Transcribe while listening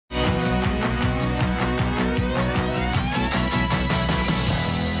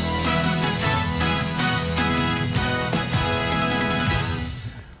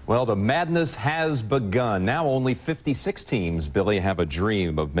Well, the madness has begun. Now only 56 teams, Billy, have a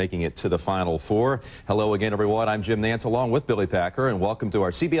dream of making it to the Final Four. Hello again, everyone. I'm Jim Nance along with Billy Packer, and welcome to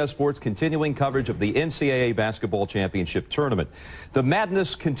our CBS Sports continuing coverage of the NCAA Basketball Championship Tournament. The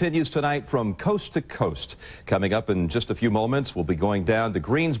madness continues tonight from coast to coast. Coming up in just a few moments, we'll be going down to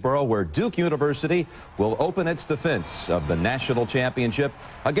Greensboro, where Duke University will open its defense of the national championship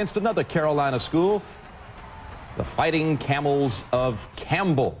against another Carolina school, the Fighting Camels of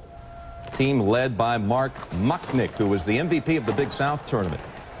Campbell, team led by Mark Mucknick, who was the MVP of the Big South tournament.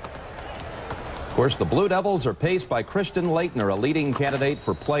 Of course, the Blue Devils are paced by Christian Laettner, a leading candidate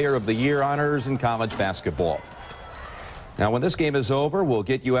for Player of the Year honors in college basketball. Now, when this game is over, we'll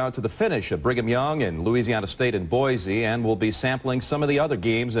get you out to the finish of Brigham Young and Louisiana State and Boise, and we'll be sampling some of the other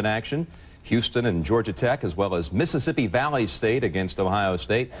games in action. Houston and Georgia Tech, as well as Mississippi Valley State against Ohio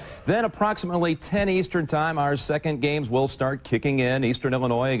State. Then approximately 10 Eastern time, our second games will start kicking in. Eastern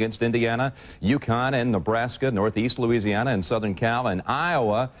Illinois against Indiana, UConn and Nebraska, Northeast Louisiana and Southern Cal, and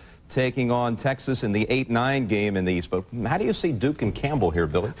Iowa taking on Texas in the 8-9 game in the East. But how do you see Duke and Campbell here,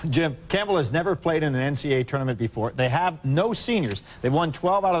 Billy? Jim, Campbell has never played in an NCAA tournament before. They have no seniors. They've won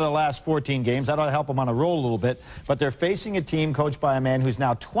 12 out of the last 14 games. That ought to help them on a roll a little bit. But they're facing a team coached by a man who's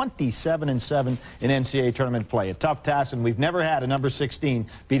now 27-7 in NCAA tournament play. A tough task, and we've never had a number 16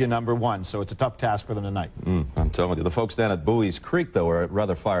 beat a number 1. So it's a tough task for them tonight. I'm telling you, the folks down at Bowie's Creek, though, are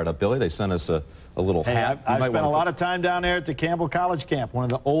rather fired up, Billy. They sent us a little hat. I've spent a lot of time down there at the Campbell College Camp, one of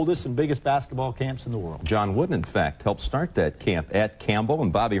the oldest and biggest basketball camps in the world. John Wooden, in fact, helped start that camp at Campbell,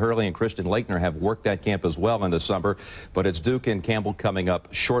 and Bobby Hurley and Christian Laettner have worked that camp as well in the summer. But it's Duke and Campbell coming up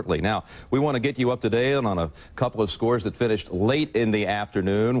shortly. Now, we want to get you up to date on a couple of scores that finished late in the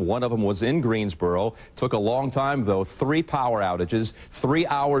afternoon. One of them was in Greensboro. Took a long time, though. 3 power outages, 3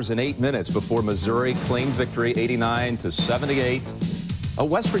 hours and 8 minutes before Missouri claimed victory, 89-78.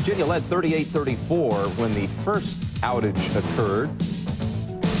 West Virginia led 38-34 when the first outage occurred.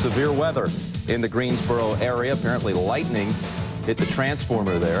 Severe weather in the Greensboro area. Apparently lightning hit the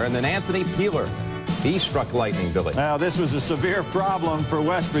transformer there. And then Anthony Peeler, he struck lightning, Billy. Now, this was a severe problem for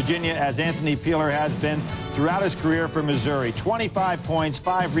West Virginia, as Anthony Peeler has been throughout his career for Missouri. 25 points,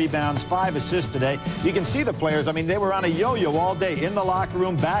 5 rebounds, 5 assists today. You can see the players. I mean, they were on a yo-yo all day, in the locker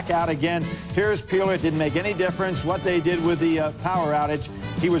room, back out again. Here's Peeler. It didn't make any difference what they did with the power outage.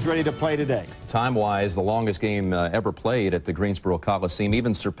 He was ready to play today. Time-wise, the longest game ever played at the Greensboro Coliseum,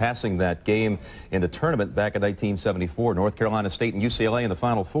 even surpassing that game in the tournament back in 1974. North Carolina State and UCLA in the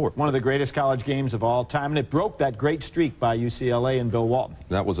Final Four. One of the greatest college games of all time, and it broke that great streak by UCLA and Bill Walton.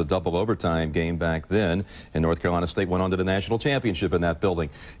 That was a double overtime game back then, and North Carolina State went on to the national championship in that building.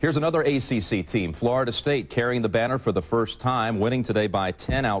 Here's another ACC team, Florida State, carrying the banner for the first time, winning today by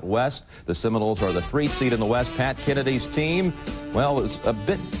 10 out west. The Seminoles are the 3 seed in the West. Pat Kennedy's team, well, it was a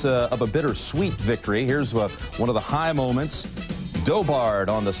bit of a bittersweet victory. Here's one of the high moments. Dobard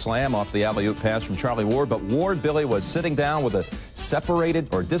on the slam off the alley-oop pass from Charlie Ward, but Ward, Billy, was sitting down with a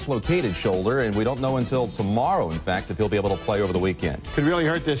separated or dislocated shoulder, and we don't know until tomorrow, in fact, if he'll be able to play over the weekend. Could really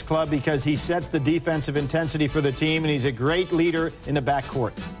hurt this club because he sets the defensive intensity for the team, and he's a great leader in the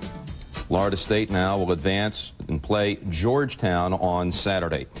backcourt. Florida State now will advance and play Georgetown on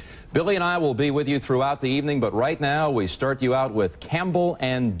Saturday. Billy and I will be with you throughout the evening, but right now we start you out with Campbell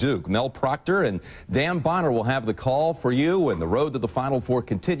and Duke. Mel Proctor and Dan Bonner will have the call for you, and the road to the Final Four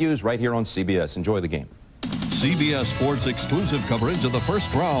continues right here on CBS. Enjoy the game. CBS Sports exclusive coverage of the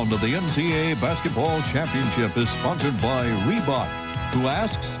first round of the NCAA Basketball Championship is sponsored by Reebok, who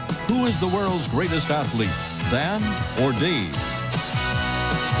asks, who is the world's greatest athlete, Dan or Dave?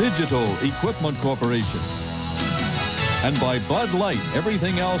 Digital Equipment Corporation. And by Bud Light,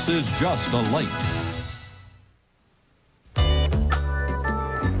 everything else is just a light.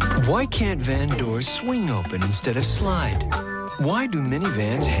 Why can't van doors swing open instead of slide? Why do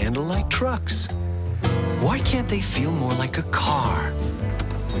minivans handle like trucks? Why can't they feel more like a car?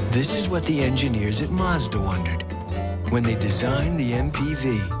 This is what the engineers at Mazda wondered when they designed the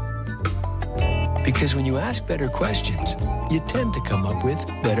MPV. Because when you ask better questions, you tend to come up with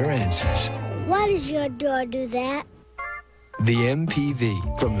better answers. Why does your door do that? The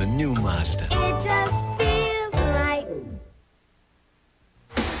MPV from the new Mazda. It just feels right.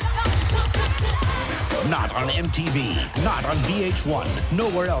 Not on MTV, not on VH1,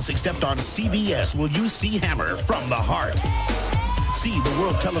 nowhere else except on CBS will you see Hammer from the heart. See the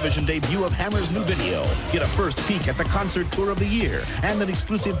world television debut of Hammer's new video. Get a first peek at the concert tour of the year and an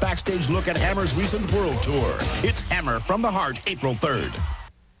exclusive backstage look at Hammer's recent world tour. It's Hammer from the Heart, April 3rd.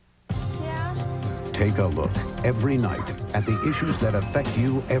 take a look every night at the issues that affect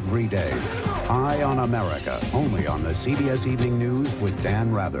you every day. Eye on America, only on the CBS Evening News with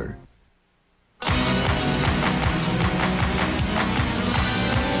Dan Rather.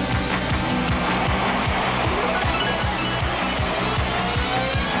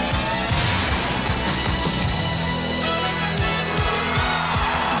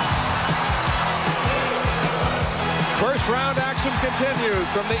 First round action continues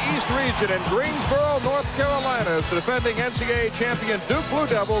from the East region in Greensboro, North Carolina, as the defending NCAA champion Duke Blue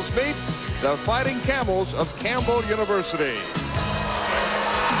Devils meet the Fighting Camels of Campbell University.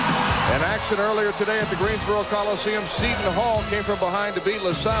 In action earlier today at the Greensboro Coliseum, Seton Hall came from behind to beat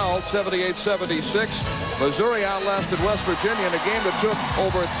LaSalle 78-76. Missouri outlasted West Virginia in a game that took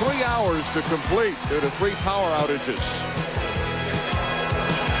over 3 hours to complete due to 3 power outages.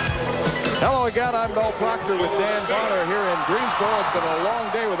 Hello again, I'm Mel Proctor with Dan Bonner here in Greensboro. It's been a long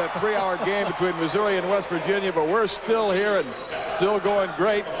day with that 3-hour game between Missouri and West Virginia, but we're still here and still going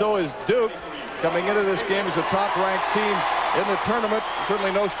great. So is Duke, coming into this game as a top-ranked team in the tournament.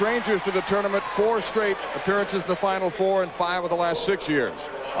 Certainly no strangers to the tournament. 4 straight appearances in the Final Four in 5 of the last 6 years.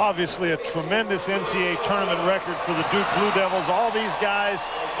 Obviously a tremendous NCAA tournament record for the Duke Blue Devils. All these guys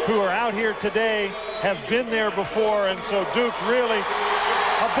who are out here today have been there before, and so Duke really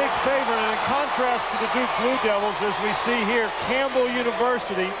a big favorite. And in contrast to the Duke Blue Devils, as we see here, Campbell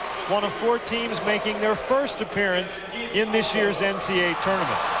University, one of 4 teams making their first appearance in this year's NCAA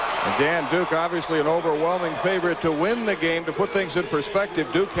tournament. And Dan, Duke obviously an overwhelming favorite to win the game. To put things in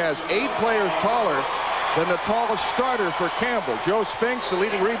perspective, Duke has 8 players taller than the tallest starter for Campbell. Joe Spinks, the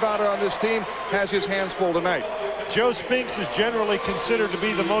leading rebounder on this team, has his hands full tonight. Joe Spinks is generally considered to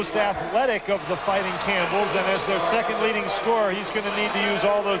be the most athletic of the Fighting Campbells, and as their second leading scorer, he's going to need to use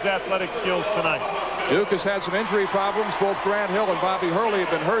all those athletic skills tonight. Duke has had some injury problems. Both Grant Hill and Bobby Hurley have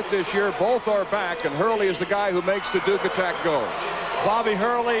been hurt this year. Both are back, and Hurley is the guy who makes the Duke attack go. Bobby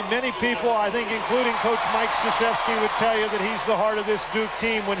Hurley, many people, I think including Coach Mike Krzyzewski, would tell you that he's the heart of this Duke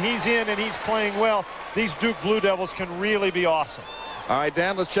team. When he's in and he's playing well, these Duke Blue Devils can really be awesome. All right,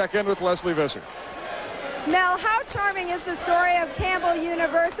 Dan, let's check in with Leslie Visser. Mel, how charming is the story of Campbell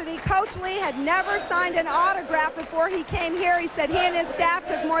University? Coach Lee had never signed an autograph before he came here. He said he and his staff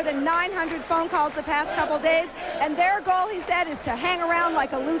took more than 900 phone calls the past couple days, and their goal, he said, is to hang around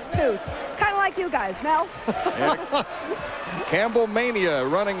like a loose tooth. Kind of like you guys, Mel. Campbell mania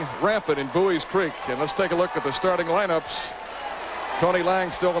running rampant in Bowie's Creek. And let's take a look at the starting lineups. Tony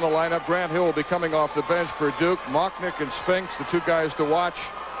Lang still in the lineup. Grant Hill will be coming off the bench for Duke. Mocknick and Spinks, the 2 guys to watch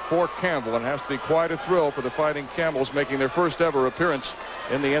for Campbell, and it has to be quite a thrill for the Fighting Camels making their first ever appearance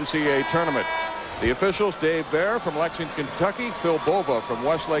in the NCAA tournament. The officials: Dave Baer from Lexington, Kentucky, Phil Bova from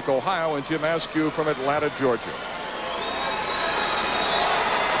Westlake, Ohio, and Jim Askew from Atlanta, Georgia.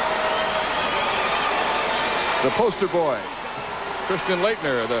 The poster boy, Christian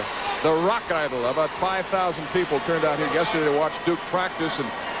Laettner, the rock idol. About 5,000 people turned out here yesterday to watch Duke practice, and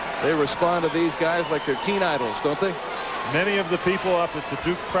they respond to these guys like they're teen idols, don't they? Many of the people up at the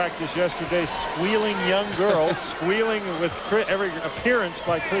Duke practice yesterday, squealing young girls, squealing with every appearance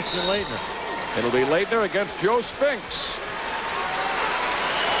by Christian Laettner. It'll be Laettner against Joe Spinks.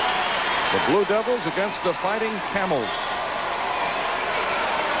 The Blue Devils against the Fighting Camels.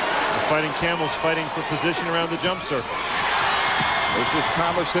 The Fighting Camels fighting for position around the jump circle. This is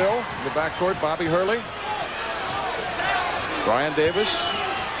Thomas Hill in the backcourt. Bobby Hurley. Brian Davis.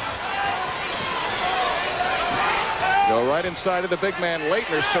 Go right inside of the big man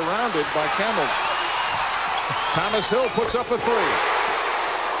Laettner, surrounded by Camels. Thomas Hill puts up a 3.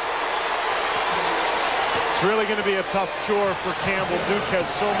 It's really going to be a tough chore for Campbell. Duke has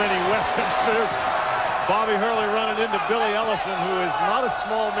so many weapons. There's Bobby Hurley running into Billy Ellison, who is not a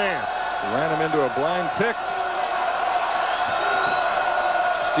small man. Ran him into a blind pick.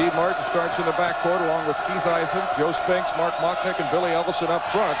 Steve Martin starts in the backcourt along with Keith Eisen, Joe Spinks, Mark Mocknick, and Billy Ellison up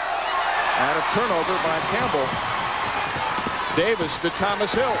front. And a turnover by Campbell. Davis to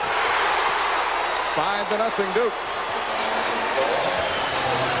Thomas Hill. 5-0 Duke.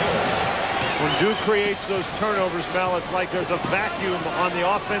 When Duke creates those turnovers, Mel, it's like there's a vacuum on the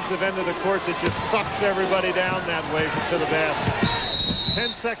offensive end of the court that just sucks everybody down that way to the basket.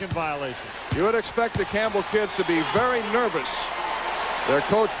 10-second violation. You would expect the Campbell kids to be very nervous. Their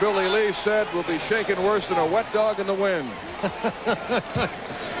coach, Billy Lee, said we'll be shaking worse than a wet dog in the wind.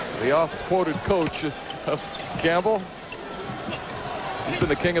 The oft-quoted coach of Campbell. He's been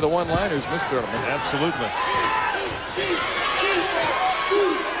the king of the one-liners in this tournament. Absolutely.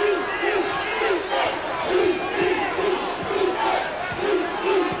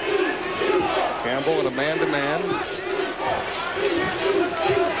 Campbell in a man-to-man.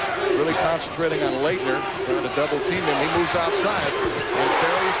 Really concentrating on Leitner, trying to double team him. He moves outside and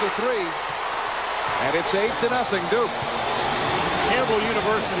carries the three. And it's 8-0 Duke. Campbell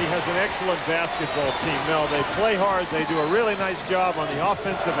University has an excellent basketball team. Mel, they play hard. They do a really nice job on the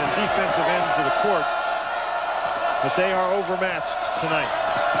offensive and defensive ends of the court. But they are overmatched tonight.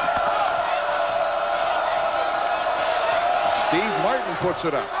 Steve Martin puts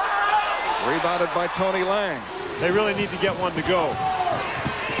it up. Rebounded by Tony Lang. They really need to get one to go.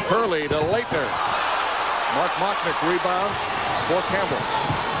 Hurley to Leitner. Mark Mocknick rebounds for Campbell.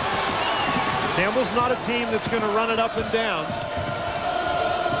 Campbell's not a team that's going to run it up and down.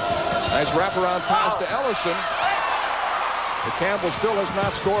 Nice wraparound pass to Ellison. But Campbell still has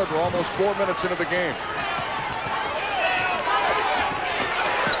not scored. We're almost 4 minutes into the game.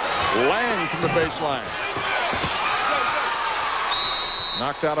 Lang from the baseline.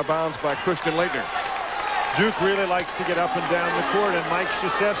 Knocked out of bounds by Christian Leitner. Duke really likes to get up and down the court, and Mike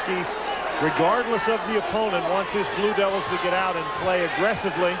Krzyzewski, regardless of the opponent, wants his Blue Devils to get out and play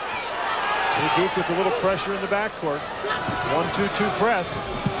aggressively. Duke with a little pressure in the backcourt. 1-2-2 press.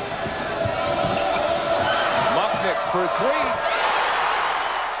 Mocknick for three.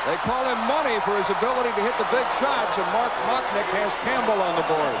 They call him money for his ability to hit the big shots, and Mark Mocknick has Campbell on the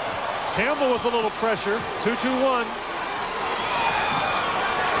board. Campbell with a little pressure. 2-2-1.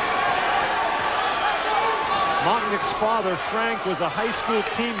 Mocknick's father, Frank, was a high school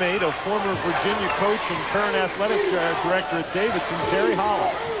teammate of former Virginia coach and current athletic director at Davidson, Terry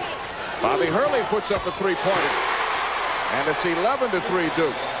Holland. Bobby Hurley puts up a three-pointer, and it's 11-3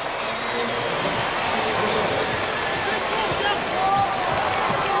 Duke.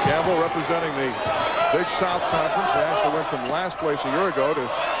 Campbell representing the Big South Conference. They actually went from last place a year ago to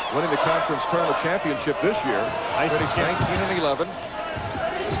winning the conference tournament championship this year. Nice 19-11.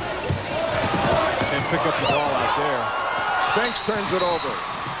 And pick up the ball out there. Spinks turns it over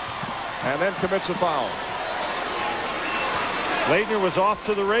and then commits a foul. Leitner was off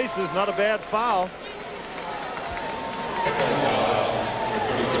to the races. Not a bad foul.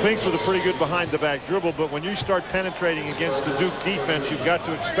 Spinks with a pretty good behind-the-back dribble, but when you start penetrating against the Duke defense, you've got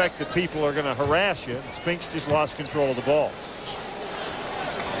to expect that people are going to harass you. Spinks just lost control of the ball.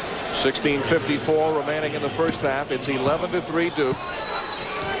 16:54 remaining in the first half. It's 11-3 Duke.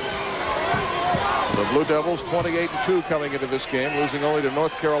 The Blue Devils 28-2 coming into this game, losing only to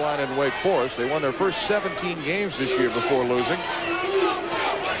North Carolina and Wake Forest. They won their first 17 games this year before losing.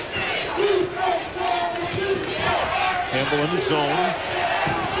 Campbell in the zone.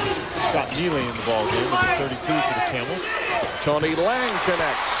 Scott Neely in the ball game with 32 for the Camels. Tony Lang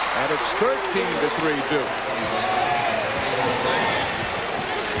connects, and it's 13-3 Duke.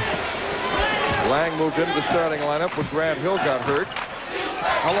 Lang moved into the starting lineup when Grant Hill got hurt.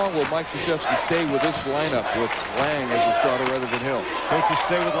 How long will Mike Krzyzewski stay with this lineup with Lang as a starter rather than Hill? Coaches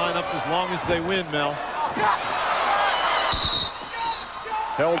stay with lineups as long as they win, Mel.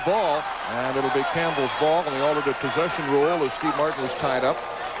 Held ball, and it'll be Campbell's ball in the alternate possession rule as Steve Martin was tied up.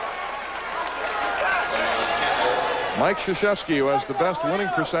 Mike Krzyzewski, who has the best winning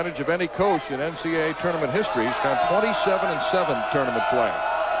percentage of any coach in NCAA tournament history, he's gone 27-7 tournament play.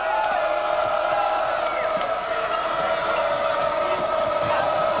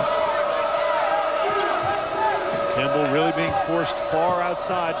 Campbell really being forced far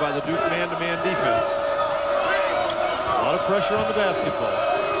outside by the Duke man-to-man defense. A lot of pressure on the basketball.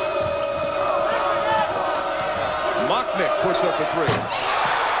 Mocknick puts up a three.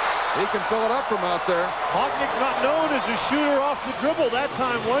 He can fill it up from out there. Mocknick not known as a shooter off the dribble. That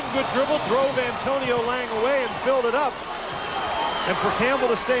time one good dribble drove Antonio Lang away and filled it up. And for Campbell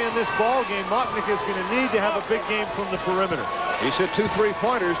to stay in this ball game, Mocknick is going to need to have a big game from the perimeter. He's hit 2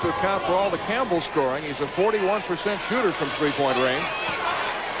 3-pointers to account for all the Campbell scoring. He's a 41% shooter from three-point range.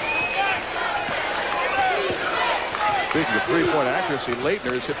 Speaking of three-point accuracy,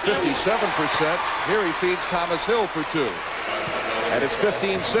 Leitner has hit 57%. Here he feeds Thomas Hill for 2. And it's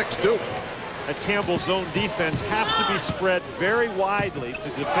 15-6 Duke. That Campbell's zone defense has to be spread very widely to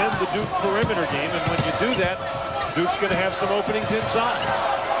defend the Duke perimeter game. And when you do that, Duke's going to have some openings inside.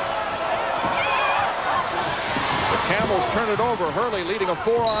 The Camels turn it over. Hurley leading a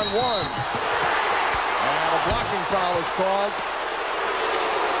 4-on-1. And a blocking foul is called.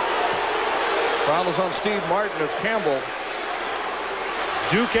 Foul is on Steve Martin of Campbell.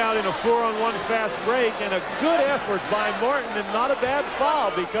 Duke out in a 4-on-1 fast break, and a good effort by Martin, and not a bad foul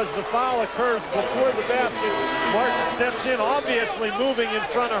because the foul occurs before the basket. Martin steps in, obviously moving in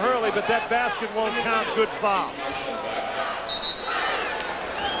front of Hurley, but that basket won't count. Good foul.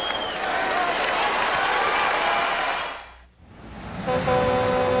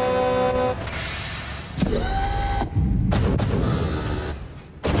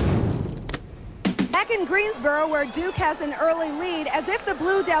 Back in Greensboro, where Duke has an early lead, as if the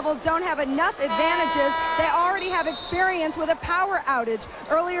Blue Devils don't have enough advantages, they already have experience with a power outage.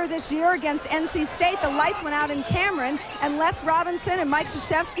 Earlier this year against NC State, the lights went out in Cameron, and Les Robinson and Mike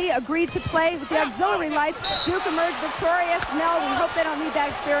Krzyzewski agreed to play with the auxiliary lights. Duke emerged victorious. Mel, we hope they don't need that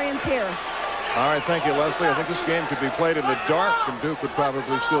experience here. All right, thank you, Leslie. I think this game could be played in the dark, and Duke would probably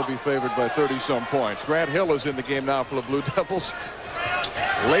still be favored by 30-some points. Grant Hill is in the game now for the Blue Devils.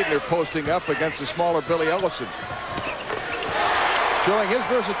 Leitner posting up against the smaller Billy Ellison. Showing his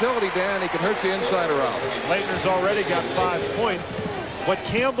versatility, Dan. He can hurt you inside or out. Leitner's already got 5 points. What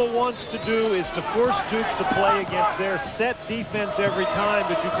Campbell wants to do is to force Duke to play against their set defense every time,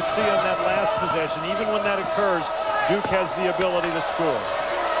 but you could see on that last possession, even when that occurs, Duke has the ability to score.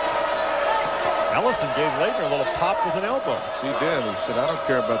 Ellison gave Leitner a little pop with an elbow. He did. He said, I don't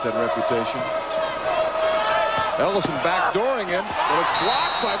care about that reputation. Ellison backdooring him, but it's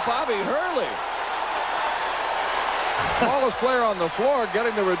blocked by Bobby Hurley. Smallest player on the floor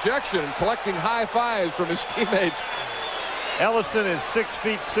getting the rejection and collecting high fives from his teammates. Ellison is 6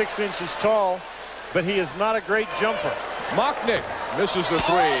 feet 6 inches tall, but he is not a great jumper. Mocknick misses the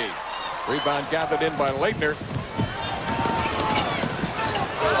three. Rebound gathered in by Leitner.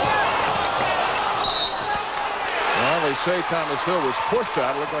 Well, they say Thomas Hill was pushed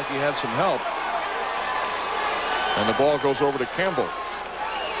out. It looked like he had some help. And the ball goes over to Campbell.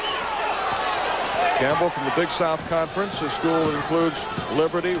 Campbell from the Big South Conference, a school that includes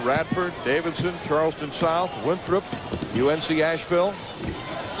Liberty, Radford, Davidson, Charleston South, Winthrop, UNC Asheville.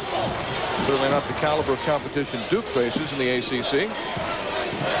 Certainly not the caliber of competition Duke faces in the ACC.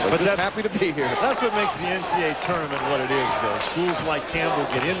 But just happy to be here. That's what makes the NCAA tournament what it is, though. Schools like Campbell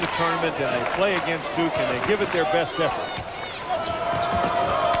get in the tournament and they play against Duke and they give it their best effort.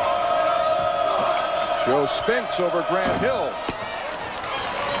 Joe Spinks over Grant Hill.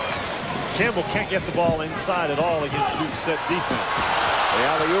 Campbell can't get the ball inside at all against Duke's set defense. The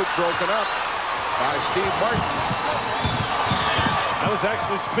alley-oop broken up by Steve Martin. That was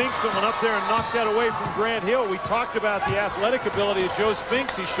actually Spinks that went up there and knocked that away from Grant Hill. We talked about the athletic ability of Joe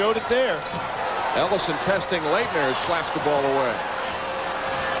Spinks. He showed it there. Ellison testing Leitner, slaps the ball away.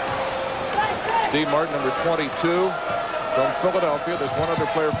 Steve Martin, number 22 from Philadelphia. There's one other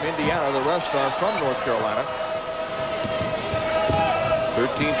player from Indiana. The rest are from North Carolina.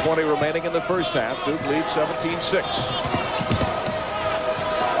 13:20 remaining in the first half. Duke leads 17-6.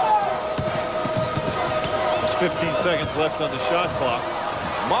 15 seconds left on the shot clock.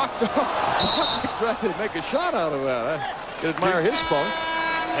 Mocked tried to make a shot out of that. I admire his spunk.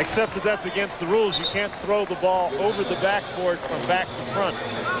 Except that that's against the rules. You can't throw the ball over the backboard from back to front.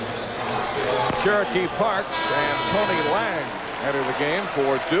 Cherokee Parks and Tony Lang enter the game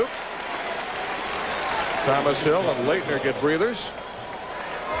for Duke. Thomas Hill and Leitner get breathers.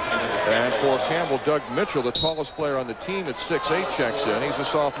 And for Campbell, Doug Mitchell, the tallest player on the team at 6'8", checks in. He's a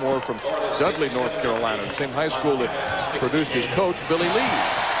sophomore from Dudley, North Carolina, the same high school that produced his coach, Billy Lee.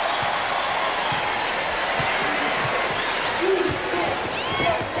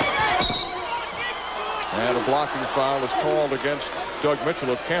 And a blocking foul is called against Doug Mitchell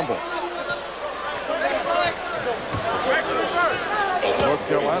of Campbell. North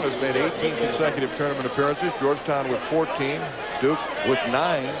Carolina's made 18 consecutive tournament appearances. Georgetown with 14. Duke with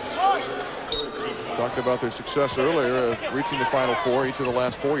 9. Talked about their success earlier, reaching the Final Four each of the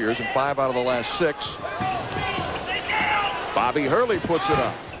last 4 years and 5 out of the last 6. Bobby Hurley puts it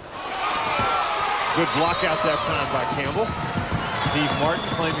up. Good block out that time by Campbell. Steve Martin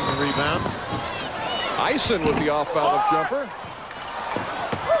claiming the rebound. Eisen with the off-balance jumper.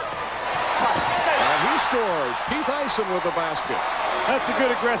 And he scores. Keith Eisen with the basket. That's a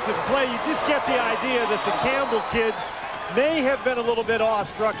good aggressive play. You just get the idea that the Campbell kids may have been a little bit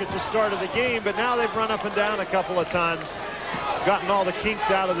awestruck at the start of the game, but now they've run up and down a couple of times, gotten all the kinks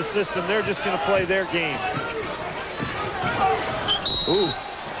out of the system. They're just going to play their game. Ooh,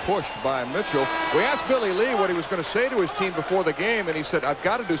 push by Mitchell. We asked Billy Lee what he was going to say to his team before the game, and he said, I've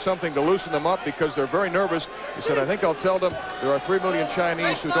got to do something to loosen them up because they're very nervous. He said, I think I'll tell them there are 3 million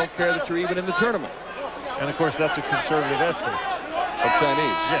Chinese who don't care that you're even in the tournament. And, of course, that's a conservative estimate. Of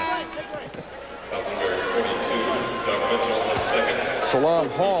Chinese. Yes. Salam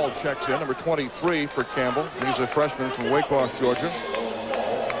Hall checks in, number 23 for Campbell. He's a freshman from Waycross, Georgia.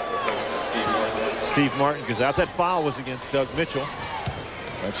 Steve Martin goes out. That foul was against Doug Mitchell.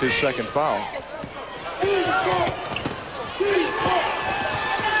 That's his second foul.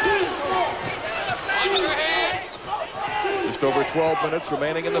 Just over 12 minutes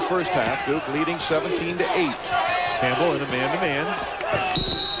remaining in the first half. Duke leading 17-8. Campbell in a man-to-man.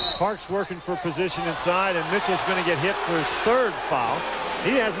 Parks working for position inside, and Mitchell's going to get hit for his third foul.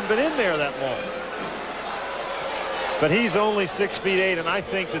 He hasn't been in there that long. But he's only 6'8", and I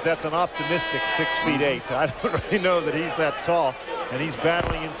think that that's an optimistic 6'8". I don't really know that he's that tall, and he's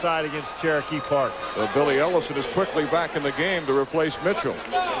battling inside against Cherokee Park. So Billy Ellison is quickly back in the game to replace Mitchell.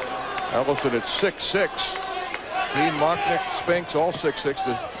 Ellison at 6'6". He, Mocknick, Spinks, all 6'6",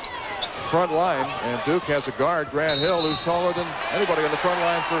 the front line. And Duke has a guard, Grant Hill, who's taller than anybody on the front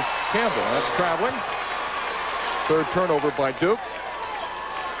line for Campbell. That's traveling. Third turnover by Duke.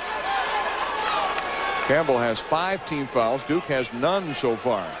 Campbell has 5 team fouls. Duke has none so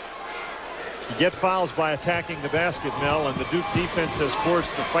far. You get fouls by attacking the basket, Mel, and the Duke defense has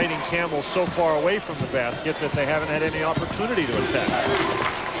forced the Fighting Camels so far away from the basket that they haven't had any opportunity to attack.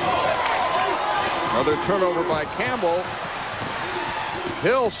 Another turnover by Campbell.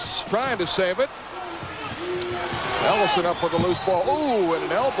 Hill's trying to save it. Ellison up with a loose ball. Ooh, and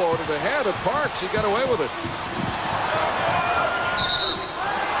an elbow to the head of Parks. He got away with it.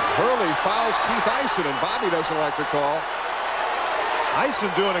 Hurley fouls Keith Eisen, and Bobby doesn't like the call. Eisen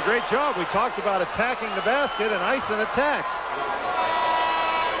doing a great job. We talked about attacking the basket, and Eisen attacks.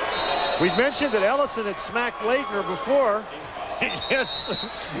 We've mentioned that Ellison had smacked Leitner before. He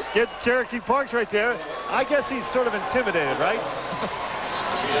gets Cherokee Parks right there. I guess he's sort of intimidated, right?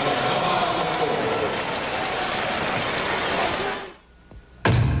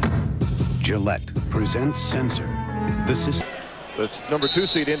 Gillette presents Sensor. The system. The number 2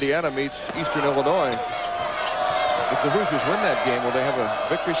 seed Indiana meets Eastern Illinois. If the Hoosiers win that game, will they have a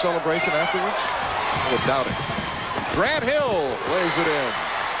victory celebration afterwards? I would doubt it. Grant Hill lays it in.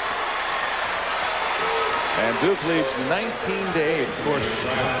 And Duke leads 19-8. Of course,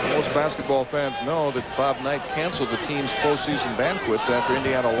 most basketball fans know that Bob Knight canceled the team's postseason banquet after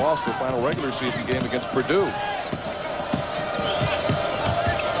Indiana lost their final regular season game against Purdue.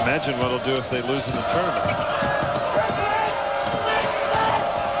 Imagine what it'll do if they lose in the tournament.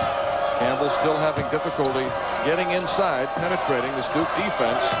 Campbell still having difficulty getting inside, penetrating this Duke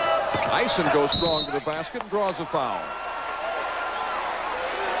defense. Eisen goes strong to the basket and draws a foul.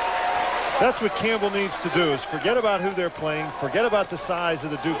 That's what Campbell needs to do, is forget about who they're playing, forget about the size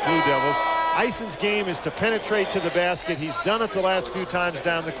of the Duke Blue Devils. Eisen's game is to penetrate to the basket. He's done it the last few times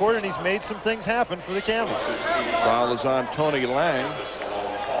down the court, and he's made some things happen for the Camels. Foul is on Tony Lang.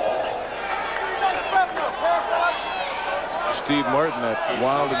 Steve Martin, that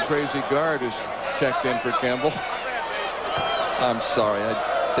wild and crazy guard, is checked in for Campbell. I'm sorry,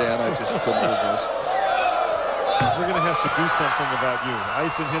 Dan, I just couldn't resist. We're going to have to do something about you.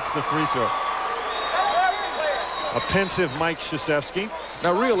 Eisen hits the free throw. A pensive Mike Krzyzewski.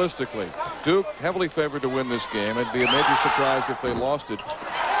 Now, realistically, Duke heavily favored to win this game. It'd be a major surprise if they lost it.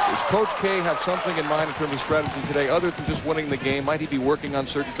 Does Coach K have something in mind in terms of strategy today other than just winning the game? Might he be working on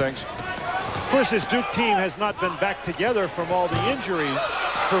certain things? Of course, his Duke team has not been back together from all the injuries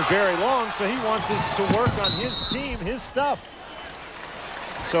for very long, so he wants us to work on his team, his stuff.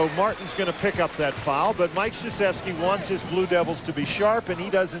 So Martin's going to pick up that foul, but Mike Krzyzewski wants his Blue Devils to be sharp, and he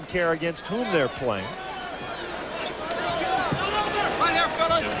doesn't care against whom they're playing.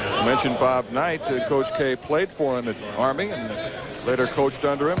 I mentioned Bob Knight. Coach K played for in the Army and later coached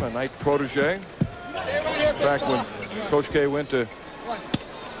under him, a Knight protege. Back when Coach K went to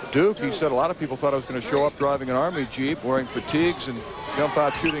Duke, he said a lot of people thought I was going to show up driving an Army Jeep, wearing fatigues, and jump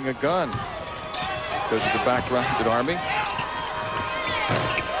out shooting a gun because of the background at Army.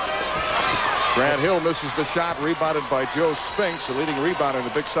 Grant Hill misses the shot, rebounded by Joe Spinks, the leading rebounder in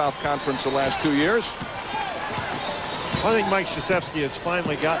the Big South Conference the last 2 years. I think Mike Krzyzewski has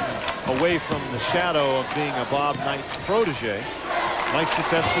finally gotten away from the shadow of being a Bob Knight protege. Mike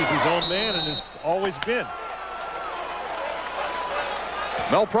Krzyzewski is his own man and has always been.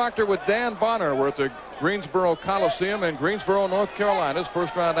 Mel Proctor with Dan Bonner. We're at the Greensboro Coliseum in Greensboro, North Carolina.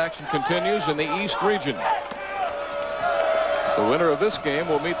 First round action continues in the East region. The winner of this game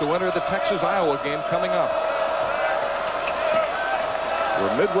will meet the winner of the Texas-Iowa game coming up.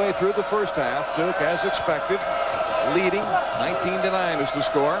 We're midway through the first half. Duke, as expected, leading 19-9 is the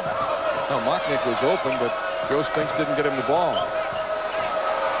score. Now, Mocknick was open, but Joe Spinks didn't get him the ball.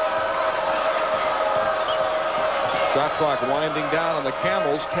 Shot clock winding down on the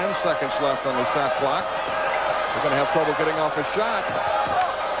Camels. 10 seconds left on the shot clock. They're going to have trouble getting off a shot.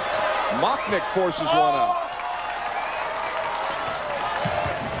 Mocknick forces one up.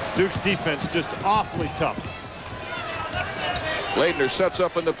 Duke's defense just awfully tough. Leitner sets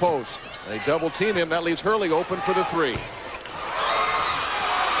up in the post. They double team him. That leaves Hurley open for the three.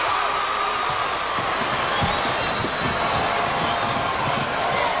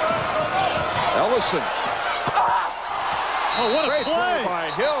 Ellison. Oh, what a Great play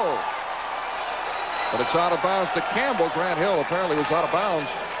by Hill. But it's out of bounds to Campbell. Grant Hill apparently was out of bounds.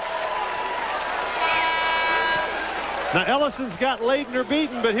 Now Ellison's got Leitner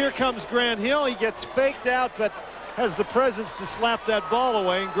beaten, but here comes Grant Hill. He gets faked out, but has the presence to slap that ball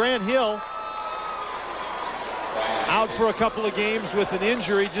away. And Grant Hill, out for a couple of games with an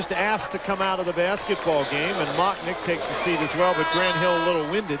injury, just asked to come out of the basketball game. And Mocknick takes a seat as well, but Grant Hill a little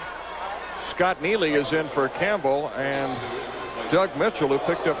winded. Scott Neely is in for Campbell, and Doug Mitchell, who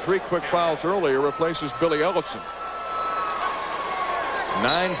picked up 3 quick fouls earlier, replaces Billy Ellison.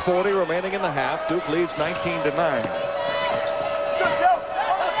 9:40 remaining in the half. Duke leads 19-9.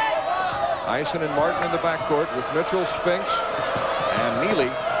 Eisen and Martin in the backcourt with Mitchell, Spinks, and Neely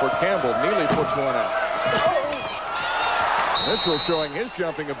for Campbell. Neely puts one out. Mitchell showing his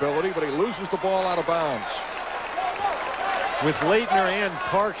jumping ability, but he loses the ball out of bounds. With Leitner and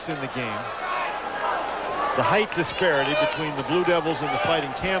Parks in the game, the height disparity between the Blue Devils and the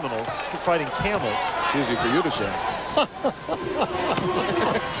Fighting Camels. Easy for you to say.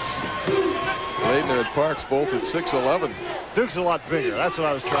 Leitner and Parks both at 6'11". Duke's a lot bigger. That's what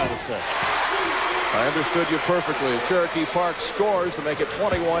I was trying to say. I understood you perfectly as Cherokee Parks scores to make it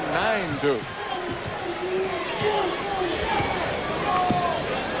 21-9 Duke.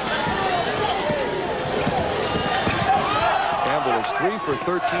 Campbell is 3 for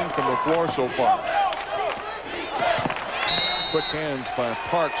 13 from the floor so far. Quick hands by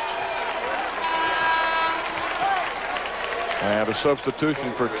Parks. And a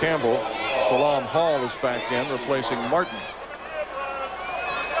substitution for Campbell. Salam Hall is back in, replacing Martin.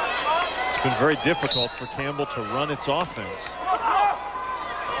 It's been very difficult for Campbell to run its offense.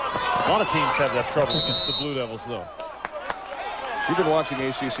 A lot of teams have that trouble against the Blue Devils, though. You've been watching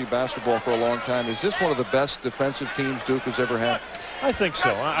ACC basketball for a long time. Is this one of the best defensive teams Duke has ever had? I think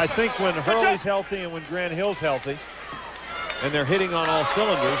so. I think when Hurley's healthy and when Grant Hill's healthy, and they're hitting on all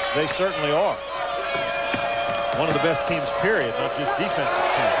cylinders, they certainly are. One of the best teams, period, not just defensive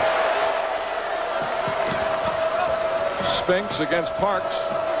teams. Spinks against Parks.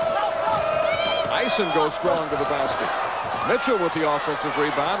 Eisen goes strong to the basket. Mitchell with the offensive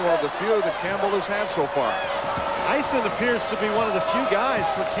rebound, one of the few that Campbell has had so far. Eisen appears to be one of the few guys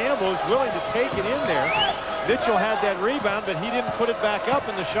for Campbell who's willing to take it in there. Mitchell had that rebound, but he didn't put it back up,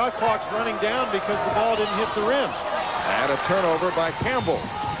 and the shot clock's running down because the ball didn't hit the rim. And a turnover by Campbell.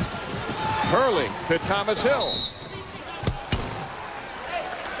 Hurley to Thomas Hill.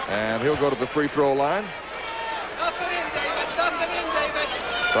 And he'll go to the free throw line.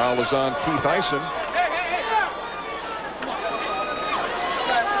 Foul is on Keith Eisen.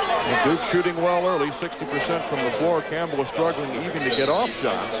 And Duke shooting well early, 60% from the floor. Campbell is struggling even to get off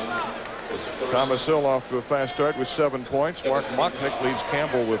shots. Thomas Hill off to a fast start with 7 points. Mark Mocknick leads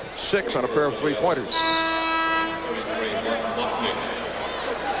Campbell with 6 on a pair of 3-pointers.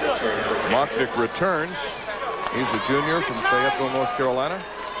 Mocknick returns. He's a junior from Fayetteville, North Carolina.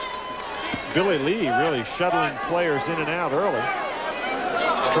 Billy Lee really shuttling players in and out early,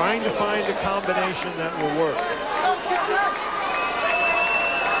 trying to find a combination that will work.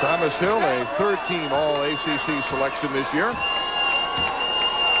 Thomas Hill, a third-team All-ACC selection this year.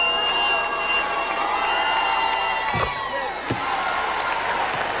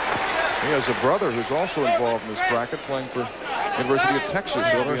 He has a brother who's also involved in this bracket, playing for University of Texas.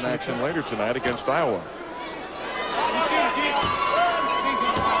 He'll be in action later tonight against Iowa.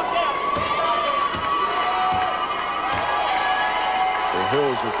 The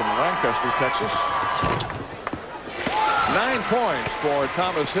Hills are from Lancaster, Texas. 9 points for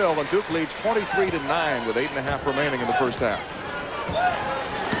Thomas Hill, and Duke leads 23-9 with 8.5 remaining in the first half.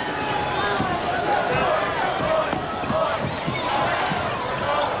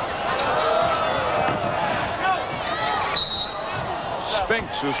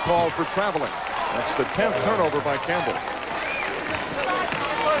 Spinks is called for traveling. That's the 10th turnover by Campbell.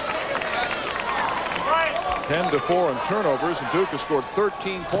 10-4 in turnovers, and Duke has scored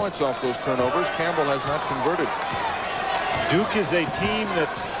 13 points off those turnovers. Campbell has not converted. Duke is a team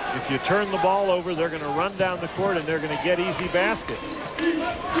that if you turn the ball over, they're going to run down the court and they're going to get easy baskets.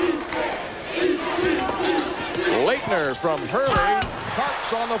 Leitner from Hurley.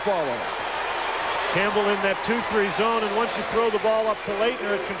 Parks on the follow. Campbell in that 2-3 zone, and once you throw the ball up to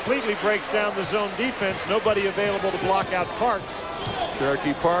Leitner, it completely breaks down the zone defense. Nobody available to block out Parks.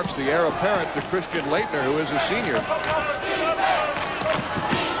 Cherokee Parks, the heir apparent to Christian Leitner, who is a senior.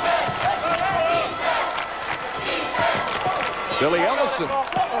 Billy Ellison.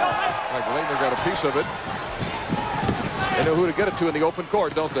 Like Leitner got a piece of it. They know who to get it to in the open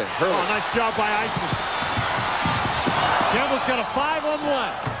court, don't they? Hurley. Oh, nice job by Eisen. Campbell's got a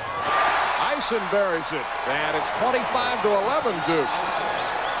 5-on-1. Eisen buries it, and it's 25-11 Duke.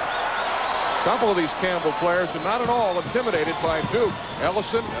 couple of these Campbell players are not at all intimidated by Duke.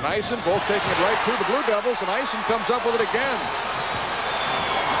 Ellison and Eisen both taking it right through the Blue Devils, and Eisen comes up with it again.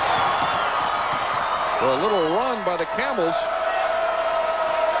 For a little run by the Camels.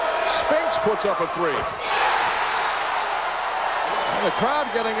 Spinks puts up a three. And the crowd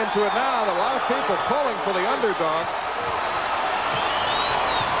getting into it now. A lot of people pulling for the underdog.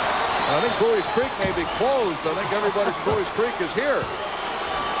 I think Bowie's Creek may be closed. I think everybody from Bowie's Creek is here.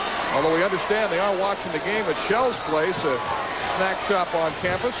 Although we understand they are watching the game at Shell's Place, a snack shop on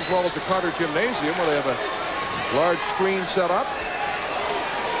campus, as well as the Carter Gymnasium, where they have a large screen set up.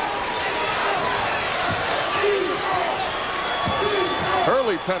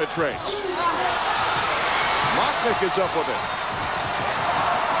 Hurley penetrates. Mocknick is up with it.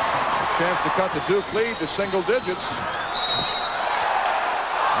 A chance to cut the Duke lead to single digits.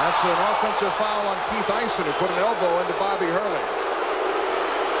 That's an offensive foul on Keith Eisen, who put an elbow into Bobby Hurley.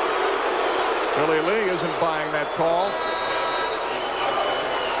 Billy Lee isn't buying that call.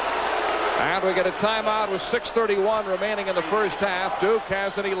 And we get a timeout with 6:31 remaining in the first half. Duke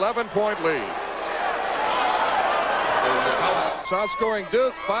has an 11-point lead. Outscoring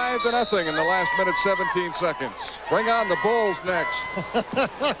Duke 5-0 in the last minute 17 seconds. Bring on the Bulls next.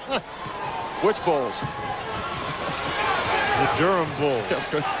 Which Bulls? The Durham Bulls. Yes,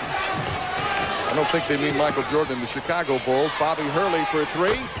 I don't think they mean Michael Jordan and the Chicago Bulls. Bobby Hurley for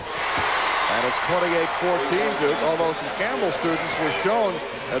three. And it's 28-14 Duke. Although some Campbell students were shown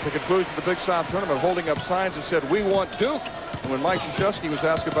at the conclusion of the Big South tournament holding up signs that said, "We want Duke." And when Mike Krzyzewski was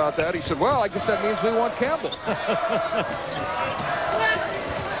asked about that, he said, "Well, I guess that means we want Campbell."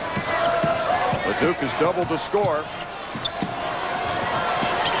 But Duke has doubled the score.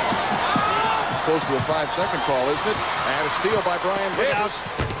 Close to a 5-second call, isn't it? And a steal by Brian Davis.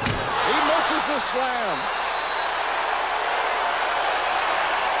 He misses the slam.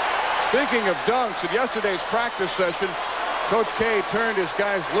 Speaking of dunks, in yesterday's practice session, Coach K turned his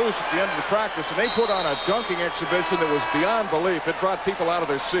guys loose at the end of the practice, and they put on a dunking exhibition that was beyond belief. It brought people out of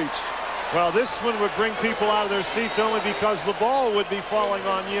their seats. Well, this one would bring people out of their seats only because the ball would be falling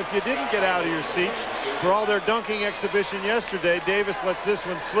on you if you didn't get out of your seats. For all their dunking exhibition yesterday, Davis lets this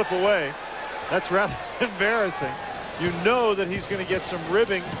one slip away. That's rather embarrassing. You know that he's going to get some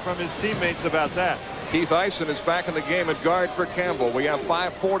ribbing from his teammates about that. Keith Eisen is back in the game at guard for Campbell. We have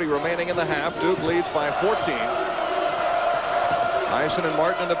 5:40 remaining in the half. Duke leads by 14. Eisen and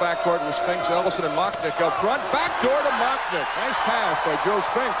Martin in the backcourt with Spinks, Ellison, and Mocknick up front. Backdoor to Mocknick. Nice pass by Joe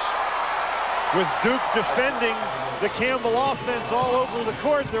Spinks. With Duke defending the Campbell offense all over the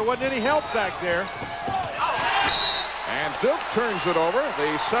court, there wasn't any help back there. And Duke turns it over.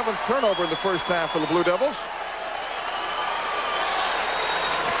 The 7th turnover in the first half for the Blue Devils.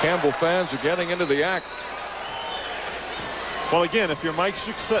 Campbell fans are getting into the act. Well, again, if you're Mike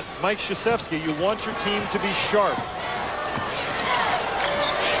Krzyzewski, you want your team to be sharp.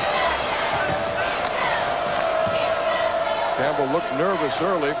 Campbell looked nervous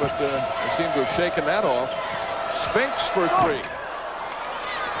early, but they seem to have shaken that off. Spinks for three.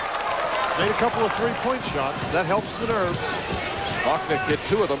 Made a couple of three-point shots. That helps the nerves. Mocknick hit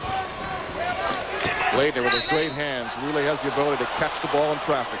 2 of them. Leitner with his great hands really has the ability to catch the ball in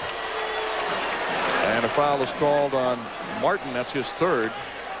traffic. And a foul is called on Martin. That's his 3rd.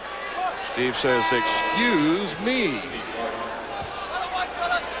 Steve says, "Excuse me."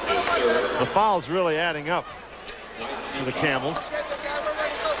 The foul's really adding up for the Camels.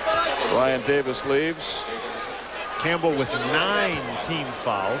 Ryan Davis leaves. Campbell with 9 team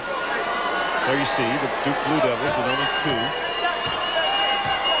fouls. There you see the Duke Blue Devils with only 2.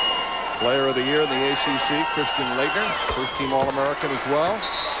 Player of the year in the ACC, Christian Leitner, first-team All-American as well.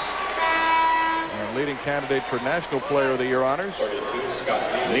 And leading candidate for National Player of the Year honors.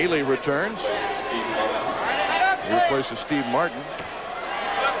 Neely returns. He replaces Steve Martin.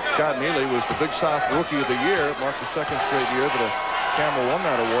 Scott Neely was the Big South Rookie of the Year. It marked the 2nd straight year that a Campbell won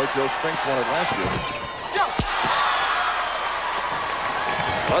that award. Joe Spinks won it last year.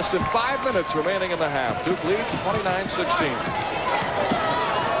 Less than 5 minutes remaining in the half. Duke leads 29-16.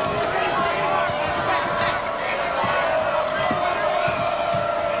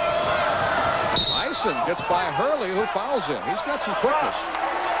 Eisen gets by Hurley, who fouls him. He's got some quickness.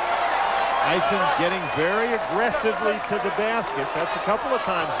 Eisen getting very aggressively to the basket. That's a couple of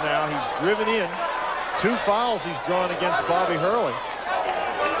times now. He's driven in. 2 fouls he's drawn against Bobby Hurley.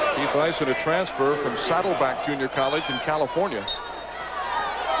 Keith Eisen, a transfer from Saddleback Junior College in California.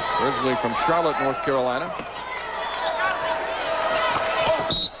 Originally from Charlotte, North Carolina.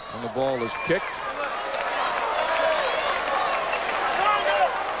 And the ball is kicked.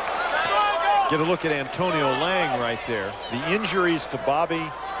 Get a look at Antonio Lang right there. The injuries to Bobby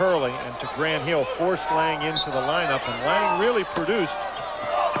Hurley and to Grant Hill forced Lang into the lineup, and Lang really produced.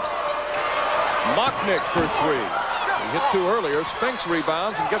 Mocknick for three. He hit two earlier. Spinks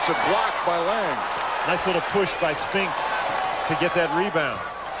rebounds and gets it blocked by Lang. Nice little push by Spinks to get that rebound.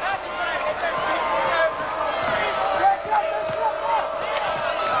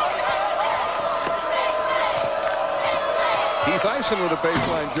 Keith Eisen with a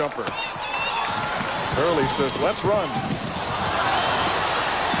baseline jumper. Hurley says, let's run.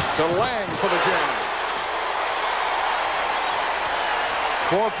 To Lang for the jam.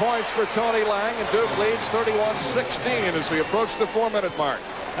 4 points for Tony Lang, and Duke leads 31-16 as we approach the 4-minute mark.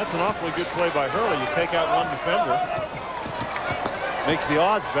 That's an awfully good play by Hurley. You take out one defender. Makes the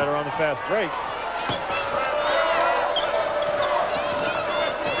odds better on the fast break.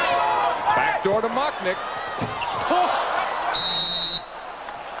 Backdoor to Mocknick.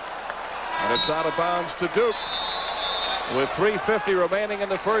 And it's out of bounds to Duke. With 3:50 remaining in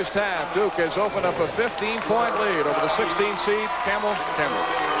the first half, Duke has opened up a 15-point lead over the 16 seed Camels.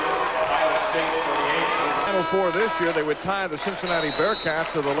 Final four this year, they would tie the Cincinnati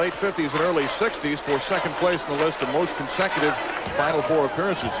Bearcats of the late 50s and early 60s for second place in the list of most consecutive Final Four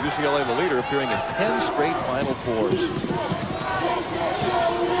appearances. UCLA, the leader, appearing in 10 straight Final Fours.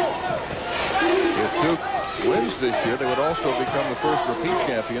 If Duke wins this year, they would also become the first repeat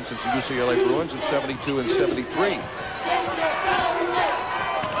champion since the UCLA Bruins in 72 and 73.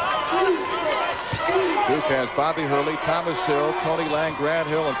 Duke has Bobby Hurley, Thomas Hill, Tony Lang, Grant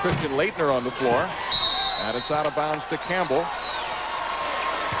Hill, and Christian Laettner on the floor. And it's out of bounds to Campbell.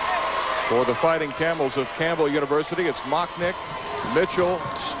 For the Fighting Camels of Campbell University, it's Mocknick, Mitchell,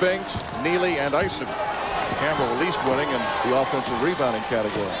 Spinks, Neely, and Eisen. Campbell the least winning in the offensive rebounding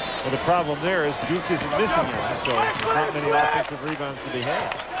category. Well, the problem there is Duke isn't missing any, so not many offensive rebounds to be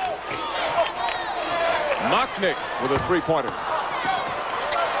had. Mocknick with a three-pointer.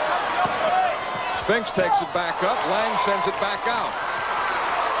 Spinks takes it back up. Lang sends it back out.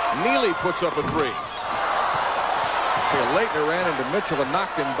 Neely puts up a three. Laettner ran into Mitchell and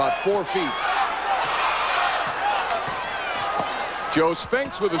knocked him about 4 feet. Joe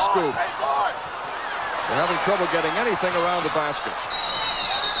Spinks with a scoop. They're having trouble getting anything around the basket.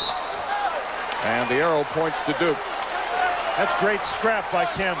 And the arrow points to Duke. That's great scrap by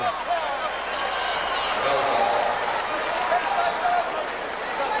Campbell.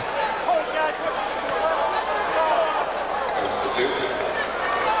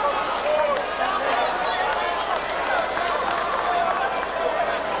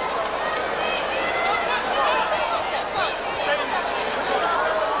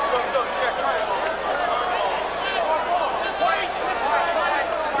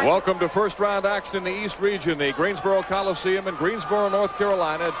 Welcome to first round action in the East region. The Greensboro Coliseum in Greensboro, North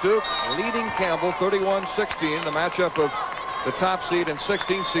Carolina. Duke leading Campbell 31-16. The matchup of the top seed and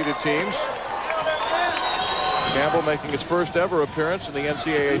 16th seeded teams. Campbell making its first ever appearance in the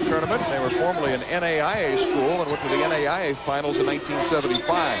NCAA tournament. They were formerly an NAIA school and went to the NAIA finals in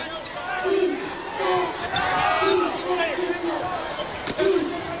 1975.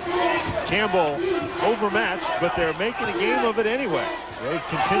 Campbell overmatched, but they're making a game of it anyway. They've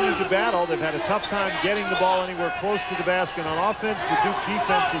continued to battle. They've had a tough time getting the ball anywhere close to the basket. On offense, the Duke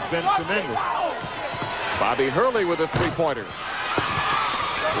defense has been tremendous. Bobby Hurley with a three-pointer.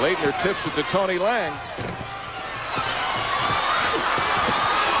 Laettner tips it to Tony Lang.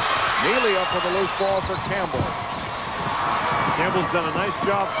 Neely up with a loose ball for Campbell. Campbell's done a nice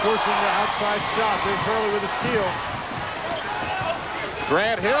job forcing the outside shot. There's Hurley with a steal.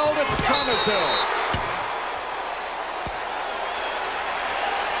 Grant Hill to Thomas Hill.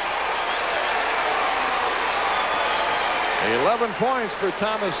 $11 points for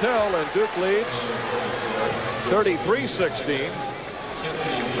Thomas Hill, and Duke leads 33-16.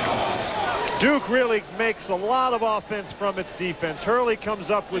 Duke really makes a lot of offense from its defense. Hurley comes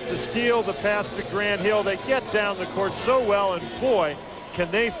up with the steal, the pass to Grant Hill. They get down the court so well, and boy, can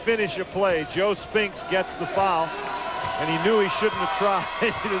they finish a play. Joe Spinks gets the foul, and he knew he shouldn't have tried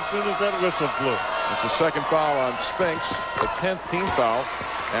as soon as that whistle blew. It's a second foul on Spinks, the 10th team foul,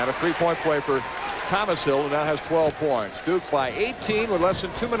 and a three-point play for Thomas Hill, who now has 12 points. Duke by 18 with less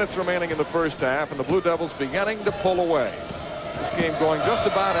than 2 minutes remaining in the first half, and the Blue Devils beginning to pull away. This game going just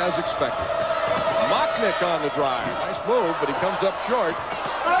about as expected. Mocknick on the drive. Nice move, but he comes up short.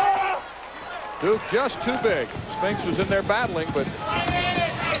 Duke just too big. Spinks was in there battling, but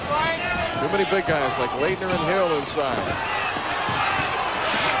too many big guys like Laettner and Hill inside.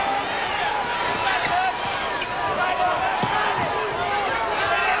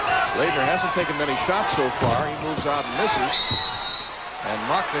 Laettner hasn't taken many shots so far. He moves out and misses. And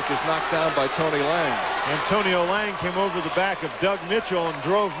Mocknick is knocked down by Tony Lang. Antonio Lang came over the back of Doug Mitchell and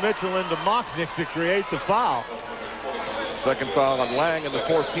drove Mitchell into Mocknick to create the foul. Second foul on Lang and the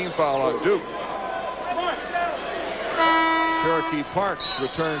 4th team foul on Duke. Cherokee Parks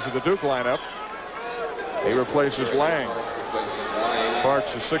returns to the Duke lineup. He replaces Lang.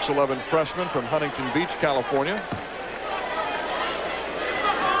 Parks, a 6'11" freshman from Huntington Beach, California.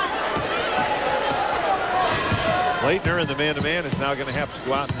 Leitner in the man-to-man is now going to have to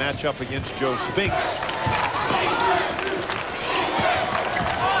go out and match up against Joe Spinks.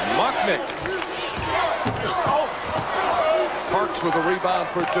 Mocknick. Parks with a rebound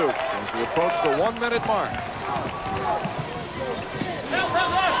for Duke as we approach the 1-minute mark.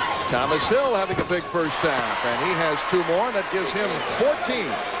 Thomas Hill having a big first half, and he has 2 more, and that gives him 14.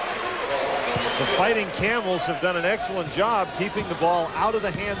 The Fighting Camels have done an excellent job keeping the ball out of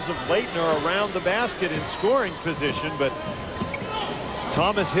the hands of Leitner around the basket in scoring position, but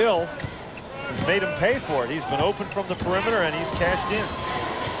Thomas Hill has made him pay for it. He's been open from the perimeter, and he's cashed in.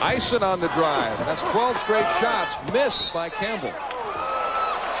 Eisen on the drive, and that's 12 straight shots missed by Campbell.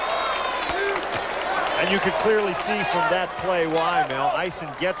 And you could clearly see from that play why, Mel. Eisen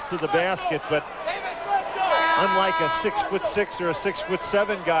gets to the basket, but unlike a 6'6" or a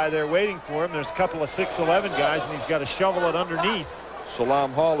 6'7" guy there waiting for him, there's a couple of 6'11" guys, and he's got to shovel it underneath.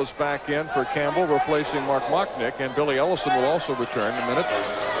 Salam Hall is back in for Campbell, replacing Mark Mocknick, and Billy Ellison will also return in a minute.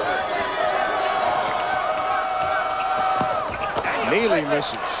 Neely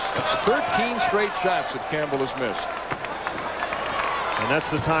misses. That's 13 straight shots that Campbell has missed. And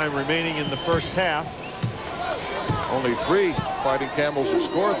that's the time remaining in the first half. Only 3 Fighting Camels have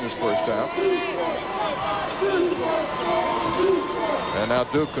scored in this first half. And now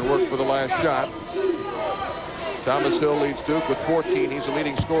Duke can work for the last shot. Thomas Hill leads Duke with 14. He's the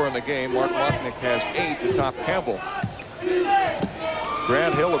leading scorer in the game. Mark Mocknick has 8 to top Campbell.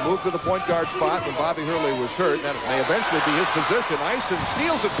 Grant Hill had moved to the point guard spot when Bobby Hurley was hurt. That may eventually be his position. Eisen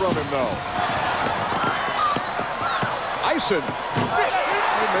steals it from him, though. Eisen.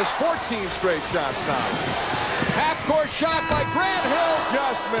 He missed 14 straight shots now. Half-court shot by Grant Hill,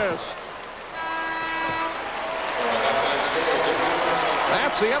 just missed.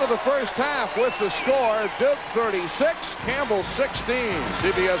 That's the end of the first half with the score. Duke 36, Campbell 16.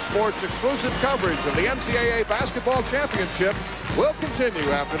 CBS Sports exclusive coverage of the NCAA Basketball Championship will continue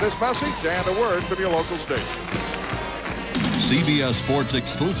after this message and a word from your local station. CBS Sports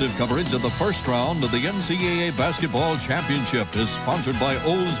exclusive coverage of the first round of the NCAA Basketball Championship is sponsored by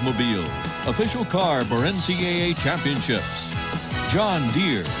Oldsmobile, official car for NCAA championships. John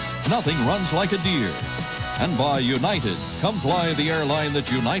Deere, nothing runs like a deer. And by United, come fly the airline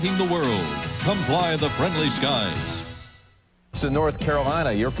that's uniting the world. Come fly the friendly skies. So North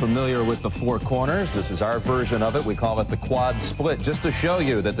Carolina, you're familiar with the Four Corners. This is our version of it. We call it the quad split, just to show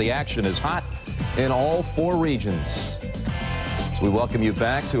you that the action is hot in all 4 regions. We welcome you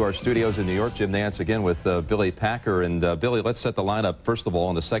back to our studios in New York. Jim Nance again with Billy Packer. And Billy, let's set the lineup first of all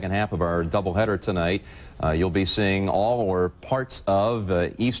in the second half of our doubleheader tonight. You'll be seeing all or parts of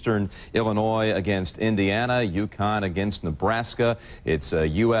Eastern Illinois against Indiana, UConn against Nebraska. It's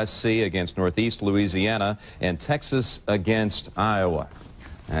USC against Northeast Louisiana, and Texas against Iowa.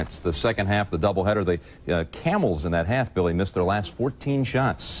 That's the second half of the doubleheader. The Camels in that half, Billy, missed their last 14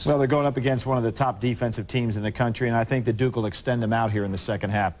 shots. Well, they're going up against one of the top defensive teams in the country, and I think that Duke will extend them out here in the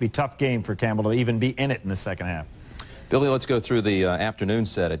second half. Be a tough game for Campbell to even be in it in the second half. Billy, let's go through the afternoon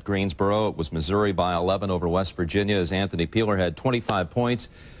set at Greensboro. It was Missouri by 11 over West Virginia as Anthony Peeler had 25 points.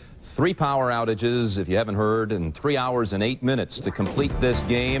 3 power outages, if you haven't heard, in 3 hours and 8 minutes to complete this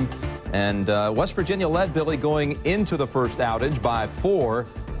game. And West Virginia led, Billy, going into the first outage by 4.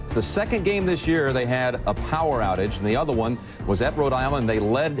 It's the second game this year they had a power outage, and the other one was at Rhode Island. They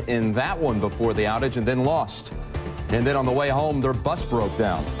led in that one before the outage and then lost. And then on the way home, their bus broke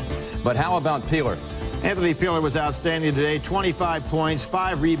down. But how about Peeler? Anthony Peeler was outstanding today. 25 points,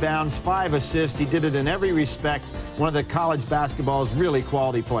 5 rebounds, 5 assists. He did it in every respect. One of the college basketball's really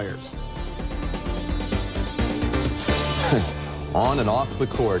quality players. On and off the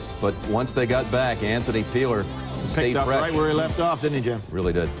court, but once they got back, Anthony Peeler stayed Picked up fresh. right where he left off, didn't he, Jim?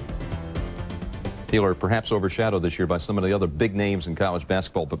 Really did. Peeler perhaps overshadowed this year by some of the other big names in college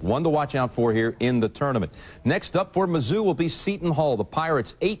basketball, but one to watch out for here in the tournament. Next up for Mizzou will be Seton Hall. The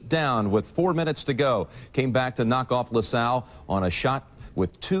Pirates 8 down with 4 minutes to go. Came back to knock off LaSalle on a shot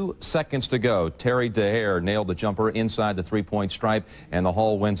with 2 seconds to go. Terry DeHare nailed the jumper inside the 3-point stripe, and the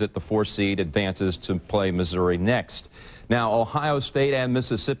Hall wins it. The 4 seed advances to play Missouri next. Now, Ohio State and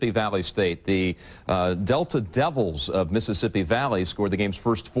Mississippi Valley State. The Delta Devils of Mississippi Valley scored the game's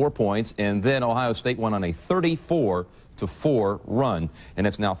first 4 points, and then Ohio State went on a 34-4 run, and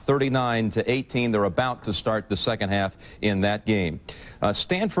it's now 39-18. They're about to start the second half in that game.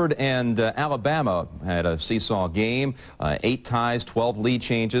 Stanford and Alabama had a seesaw game, 8 ties, 12 lead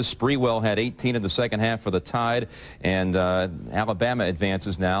changes. Sprewell had 18 in the second half for the Tide, and Alabama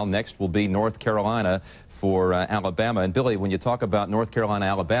advances now. Next will be North Carolina for Alabama. And Billy, when you talk about North Carolina,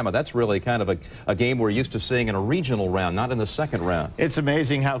 Alabama, that's really kind of a game we're used to seeing in a regional round, not in the second round. It's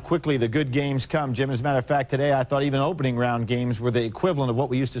amazing how quickly the good games come, Jim. As a matter of fact, today I thought even opening round games were the equivalent of what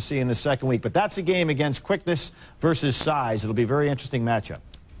we used to see in the second week. But that's a game against quickness versus size. It'll be a very interesting matchup.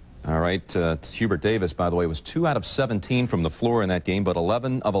 All right, Hubert Davis, by the way, was 2 out of 17 from the floor in that game, but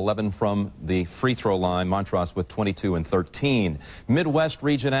 11 of 11 from the free throw line. Montross with 22 and 13. Midwest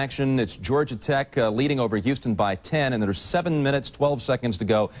region action, it's Georgia Tech leading over Houston by 10, and there's 7 minutes, 12 seconds to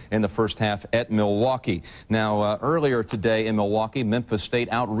go in the first half at Milwaukee. Now, earlier today in Milwaukee, Memphis State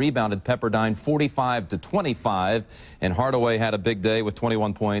out-rebounded Pepperdine 45-25, and Hardaway had a big day with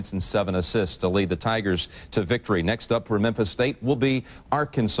 21 points and 7 assists to lead the Tigers to victory. Next up for Memphis State will be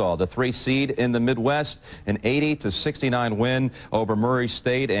Arkansas, the 3 seed in the Midwest, an 80-69 win over Murray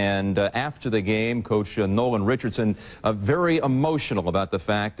State. And after the game, Coach Nolan Richardson very emotional about the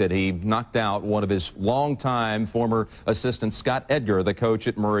fact that he knocked out one of his longtime former assistant, Scott Edgar, the coach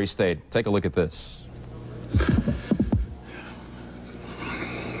at Murray State. Take a look at this.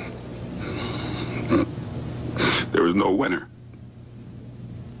 There was no winner.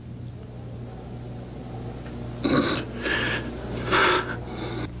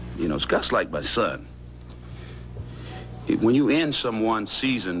 You know, Scott's like my son. When you end someone's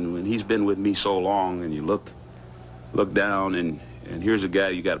season, when he's been with me so long, and you look down, and here's a guy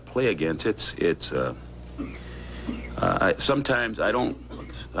you got to play against. Sometimes I don't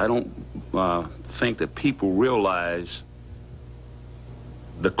think that people realize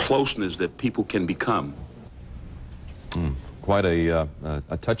the closeness that people can become. Quite a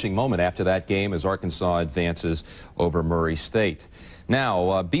touching moment after that game as Arkansas advances over Murray State.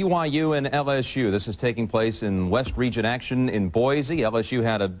 Now, BYU and LSU. This is taking place in West Region action in Boise. LSU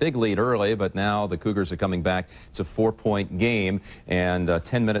had a big lead early, but now the Cougars are coming back. It's a 4-point game, and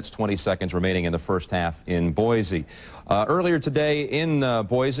 10 minutes, 20 seconds remaining in the first half in Boise. Earlier today in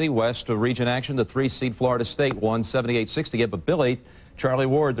Boise, West Region action, the 3 seed Florida State won 78-68, but Billy, Charlie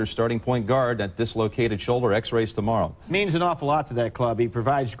Ward, their starting point guard, that dislocated shoulder, X-rays tomorrow. Means an awful lot to that club. He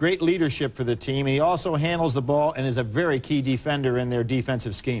provides great leadership for the team. He also handles the ball and is a very key defender in their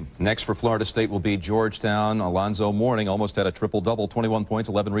defensive scheme. Next for Florida State will be Georgetown. Alonzo Mourning almost had a triple-double, 21 points,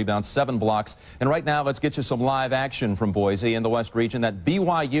 11 rebounds, 7 blocks. And right now, let's get you some live action from Boise in the West Region. That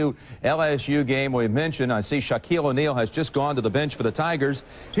BYU-LSU game we mentioned. I see Shaquille O'Neal has just gone to the bench for the Tigers.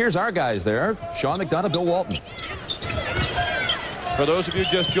 Here's our guys there, Sean McDonough, Bill Walton. For those of you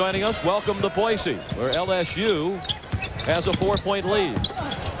just joining us, welcome to Boise, where LSU has a 4-point lead.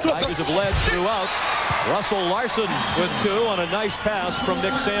 Tigers have led throughout. Russell Larson with 2 on a nice pass from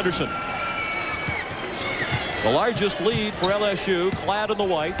Nick Sanderson. The largest lead for LSU, clad in the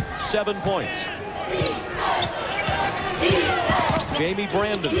white, 7 points. Jamie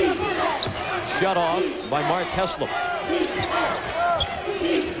Brandon, shut off by Mark Heslop.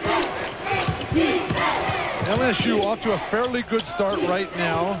 LSU off to a fairly good start right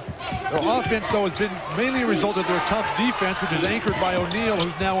now. Their offense, though, has been mainly a result of their tough defense, which is anchored by O'Neal,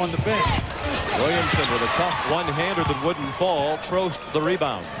 who's now on the bench. Williamson with a tough one-hander that wouldn't fall. Trost the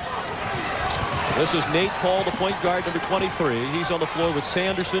rebound. This is Nate Paul, the point guard, number 23. He's on the floor with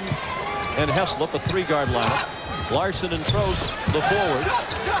Sanderson and Heslop, a 3-guard lineup. Larson and Trost, the forwards.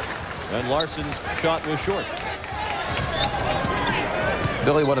 And Larson's shot was short.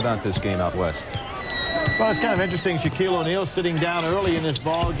 Billy, what about this game out west? Well, it's kind of interesting. Shaquille O'Neal sitting down early in this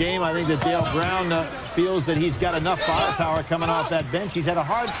ball game. I think that Dale Brown feels that he's got enough firepower coming off that bench. He's had a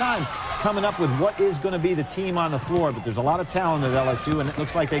hard time coming up with what is going to be the team on the floor, but there's a lot of talent at LSU, and it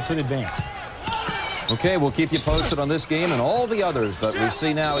looks like they could advance. Okay, we'll keep you posted on this game and all the others, but we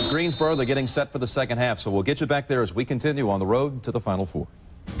see now at Greensboro they're getting set for the second half, so we'll get you back there as we continue on the road to the Final Four.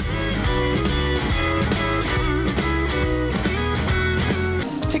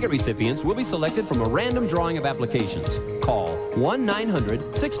 Ticket recipients will be selected from a random drawing of applications. Call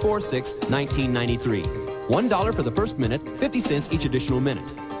 1-900-646-1993. $1 for the first minute, 50 cents each additional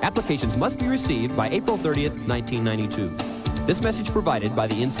minute. Applications must be received by April 30th, 1992. This message provided by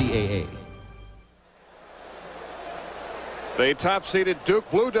the NCAA. The top-seeded Duke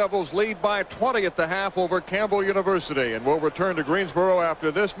Blue Devils lead by 20 at the half over Campbell University. And we'll return to Greensboro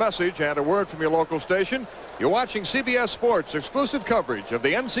after this message and a word from your local station. You're watching CBS Sports exclusive coverage of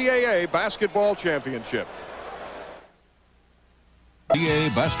the NCAA Basketball Championship.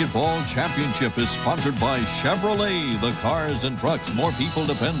 NCAA Basketball Championship is sponsored by Chevrolet, the cars and trucks more people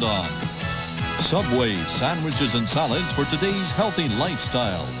depend on. Subway, sandwiches and salads for today's healthy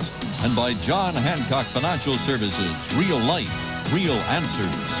lifestyles. And by John Hancock Financial Services, real life, real answers.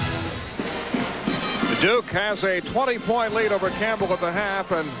 Duke has a 20-point lead over Campbell at the half,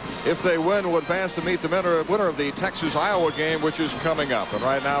 and if they win, will advance to meet the winner of the Texas-Iowa game, which is coming up. And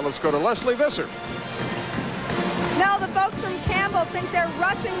right now, let's go to Leslie Visser. Now the folks from Campbell think they're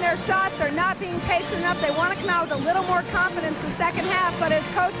rushing their shots. They're not being patient enough. They want to come out with a little more confidence the second half. But as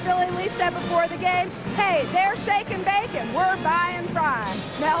Coach Billy Lee said before the game, hey, they're shaking bacon. We're buying fries.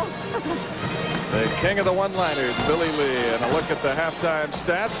 Mel? The king of the one-liners, Billy Lee. And a look at the halftime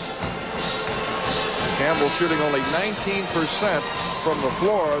stats. Campbell shooting only 19% from the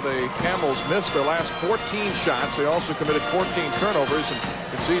floor. The Camels missed their last 14 shots. They also committed 14 turnovers. And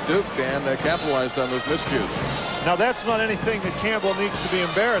you can see Duke and capitalized on those miscues. Now, that's not anything that Campbell needs to be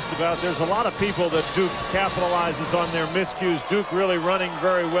embarrassed about. There's a lot of people that Duke capitalizes on their miscues. Duke really running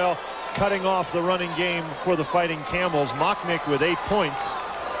very well, cutting off the running game for the Fighting Camels. Mocknick with 8 points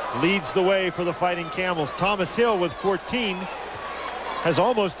leads the way for the Fighting Camels. Thomas Hill with 14 has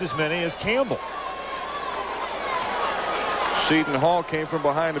almost as many as Campbell. Seton Hall came from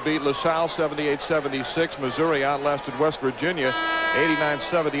behind to beat LaSalle 78-76. Missouri outlasted West Virginia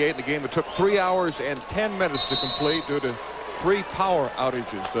 89-78 in the game. It took 3 hours and 10 minutes to complete due to 3 power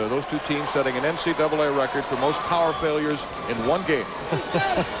outages. Those two teams setting an NCAA record for most power failures in one game.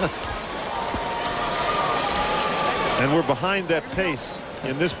 And we're behind that pace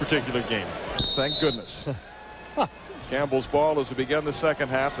in this particular game. Thank goodness. Campbell's ball as we begin the second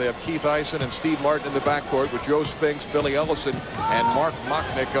half. They have Keith Eisen and Steve Martin in the backcourt with Joe Spinks, Billy Ellison, and Mark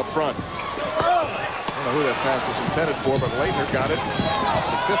Mocknick up front. I don't know who that pass was intended for, but Leitner got it.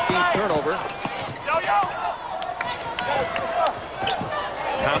 It's a 15th turnover.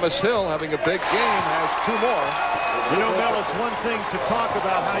 Thomas Hill having a big game, has 2 more. You know, Mel, it's one thing to talk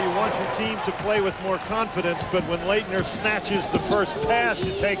about how you want your team to play with more confidence, but when Leitner snatches the first pass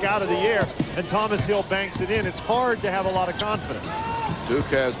you take out of the air and Thomas Hill banks it in, it's hard to have a lot of confidence. Duke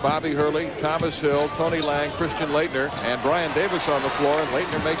has Bobby Hurley, Thomas Hill, Tony Lang, Christian Leitner, and Brian Davis on the floor, and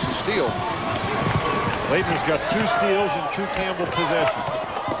Leitner makes a steal. Leitner's got 2 steals and 2 Campbell possessions.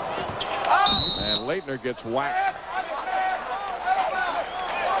 And Leitner gets whacked.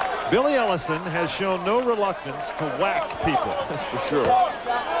 Billy Ellison has shown no reluctance to whack people. That's for sure.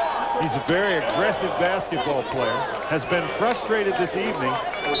 He's a very aggressive basketball player. Has been frustrated this evening.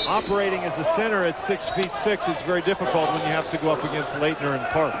 Operating as a center at 6'6", it's very difficult when you have to go up against Leitner and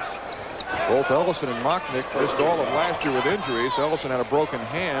Parks. Both Ellison and Mocknick missed all of last year with injuries. Ellison had a broken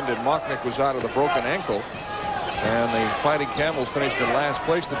hand, and Mocknick was out of the broken ankle. And the Fighting Camels finished in last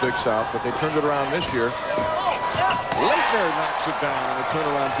place in the Big South, but they turned it around this year. Leitner knocks it down in a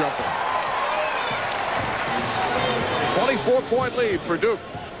turnaround jumper. 24-point lead for Duke.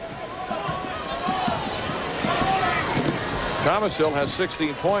 Thomas Hill has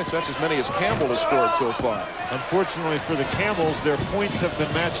 16 points. That's as many as Campbell has scored so far. Unfortunately for the Camels, their points have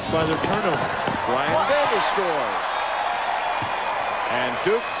been matched by their turnover. Brian Davis scores. And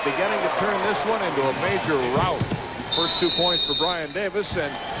Duke beginning to turn this one into a major rout. First 2 points for Brian Davis,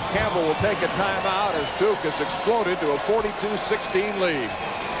 and Campbell will take a timeout as Duke has exploded to a 42-16 lead.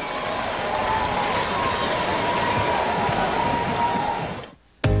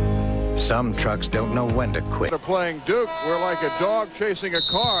 Some trucks don't know when to quit. They're playing Duke. We're like a dog chasing a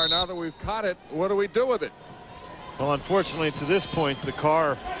car. Now that we've caught it, what do we do with it? Well, unfortunately, to this point, the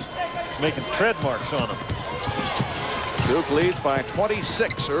car is making tread marks on him. Duke leads by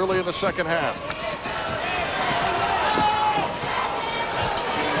 26 early in the second half.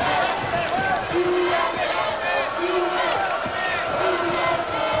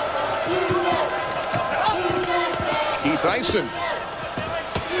 Keith Eisen.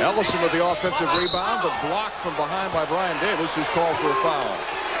 Ellison with the offensive rebound, but blocked from behind by Brian Davis, who's called for a foul.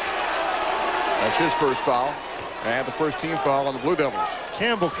 That's his first foul, and the first team foul on the Blue Devils.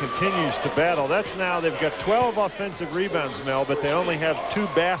 Campbell continues to battle. That's now, they've got 12 offensive rebounds, Mel, but they only have 2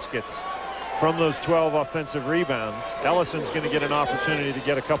 baskets from those 12 offensive rebounds. Ellison's going to get an opportunity to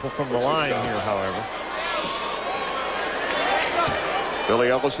get a couple from the line here, however. Billy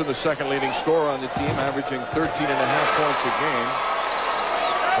Ellison, the second leading scorer on the team, averaging 13.5 points a game.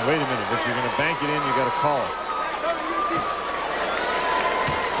 Now, wait a minute. If you're going to bank it in, you got to call it.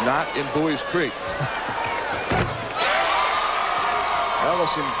 Not in Buies Creek.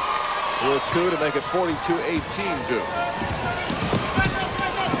 Ellison with 2 to make it 42-18 Duke.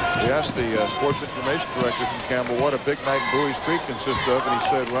 We asked the sports information director from Campbell what a big night in Bowie's Creek consists of, and he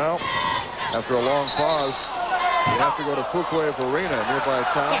said, well, after a long pause, you have to go to Fuquay Arena, a nearby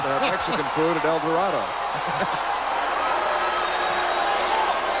town, to have Mexican food at El Dorado.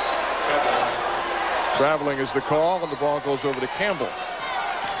 Traveling is the call, and the ball goes over to Campbell.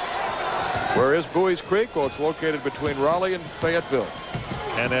 Where is Bowie's Creek? Well, it's located between Raleigh and Fayetteville.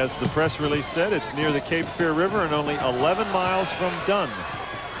 And as the press release said, it's near the Cape Fear River and only 11 miles from Dunn.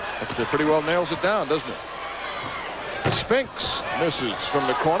 That pretty well nails it down, doesn't it? Spinks misses from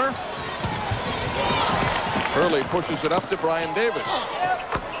the corner. Hurley pushes it up to Brian Davis.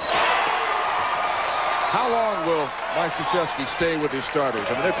 How long will Mike Krzyzewski stay with his starters?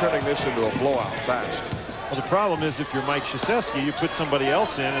 I mean, they're turning this into a blowout fast. Well, the problem is if you're Mike Krzyzewski, you put somebody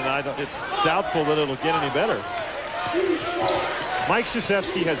else in, and it's doubtful that it'll get any better. Mike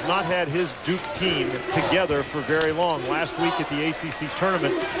Krzyzewski has not had his Duke team together for very long. Last week at the ACC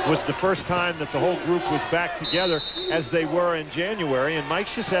tournament was the first time that the whole group was back together as they were in January, and Mike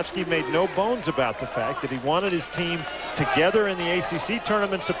Krzyzewski made no bones about the fact that he wanted his team together in the ACC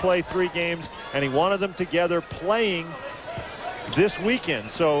tournament to play 3 games, and he wanted them together playing this weekend.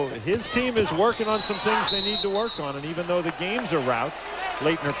 So his team is working on some things they need to work on, and even though the games are out,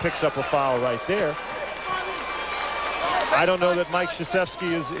 Leitner picks up a foul right there. I don't know that Mike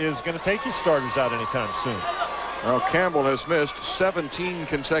Krzyzewski is going to take his starters out anytime soon. Well, Campbell has missed 17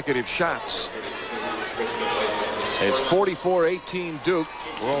 consecutive shots. It's 44-18 Duke.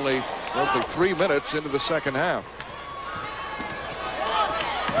 We're only roughly 3 minutes into the second half.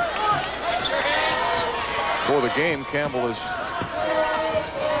 For the game, Campbell is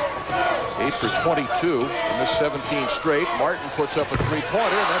 8 for 22 in this 17 straight. Martin puts up a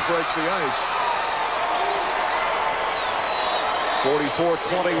 3-pointer, and that breaks the ice.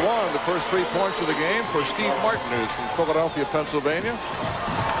 44-21, the first 3 points of the game for Steve Martin, who's from Philadelphia, Pennsylvania.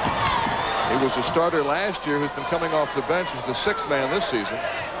 He was a starter last year, who's been coming off the bench as the 6th man this season,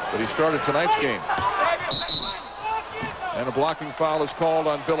 but he started tonight's game. And a blocking foul is called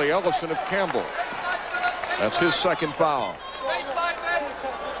on Billy Ellison of Campbell. That's his 2nd foul.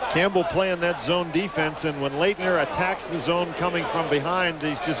 Campbell playing that zone defense, and when Leitner attacks the zone coming from behind,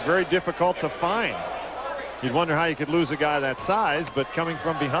 he's just very difficult to find. You'd wonder how you could lose a guy that size, but coming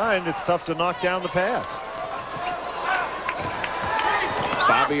from behind, it's tough to knock down the pass.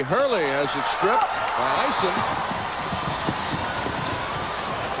 Bobby Hurley has it stripped by Ison.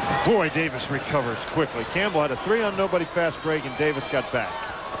 Boy, Davis recovers quickly. Campbell had a 3-on-nobody fast break, and Davis got back.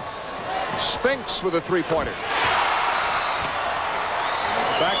 Spinks with a 3-pointer.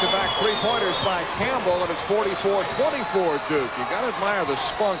 Back-to-back 3-pointers by Campbell, and it's 44-24 Duke. You got to admire the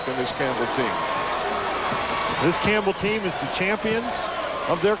spunk in this Campbell team. This Campbell team is the champions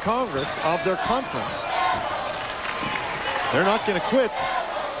of their conference. They're not going to quit.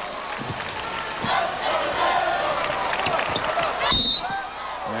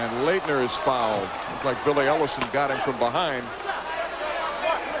 And Leitner is fouled. Looks like Billy Ellison got him from behind.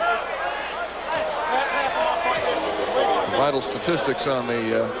 Vital statistics on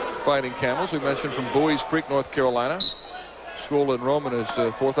the Fighting Camels. We mentioned from Bowie's Creek, North Carolina. School enrollment is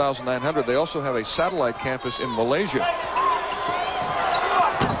 4,900. They also have a satellite campus in Malaysia.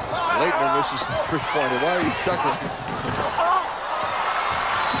 Leitner misses the 3-pointer. Why are you chuckling?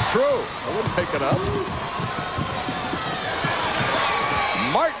 It's true. I wouldn't pick it up.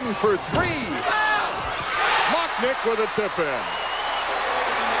 Martin for 3. Mocknick with a tip-in.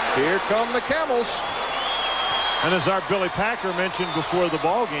 Here come the Camels. And as our Billy Packer mentioned before the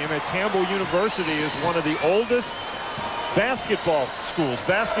ball game, at Campbell University is one of the oldest basketball schools,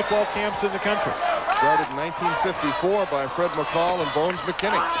 basketball camps in the country. Started in 1954 by Fred McCall and Bones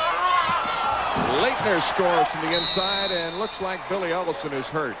McKinney. Leitner scores from the inside, and looks like Billy Ellison is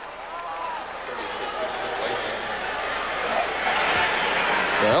hurt.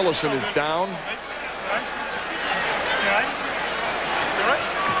 Well, Ellison is down.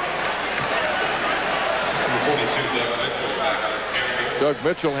 Doug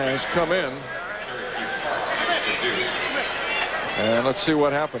Mitchell has come in. And let's see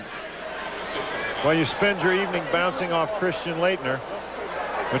what happened. Well, you spend your evening bouncing off Christian Leitner,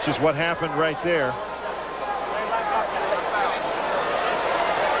 which is what happened right there.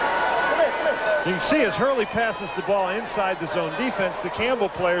 You can see as Hurley passes the ball inside the zone defense, the Campbell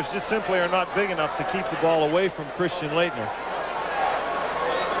players just simply are not big enough to keep the ball away from Christian Leitner.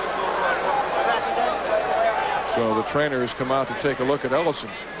 So the trainer has come out to take a look at Ellison.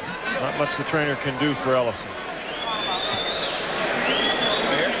 Not much the trainer can do for Ellison.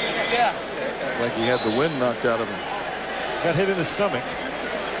 It's like he had the wind knocked out of him. Got hit in the stomach.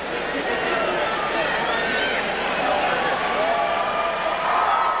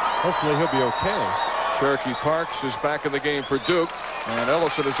 Hopefully he'll be okay. Cherokee Parks is back in the game for Duke, and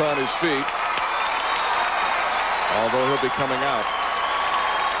Ellison is on his feet, although he'll be coming out.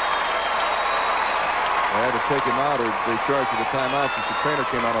 They had to take him out, or they charged with a timeout since the trainer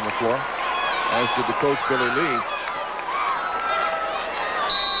came out on the floor, as did the coach, Billy Lee.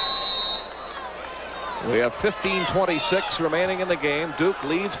 We have 15:26 remaining in the game. Duke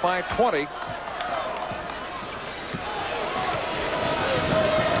leads by 20.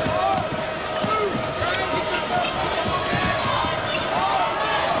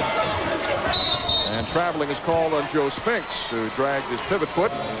 And traveling is called on Joe Spinks, who dragged his pivot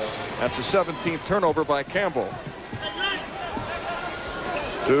foot. That's the 17th turnover by Campbell.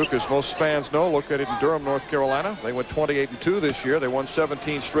 Duke, as most fans know, located in Durham, North Carolina. They went 28-2 this year. They won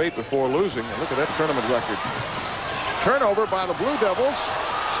 17 straight before losing. And look at that tournament record. Turnover by the Blue Devils.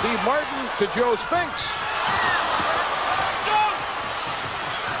 Steve Martin to Joe Spinks.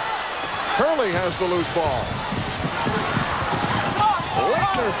 Hurley has the loose ball.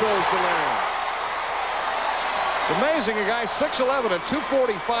 Leitner throws the lane. Amazing, a guy 6'11" and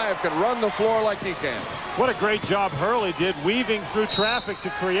 245 can run the floor like he can. What a great job Hurley did weaving through traffic to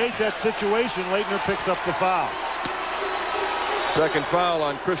create that situation. Leitner picks up the foul. Second foul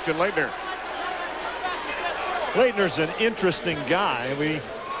on Christian Leitner. Leitner's an interesting guy.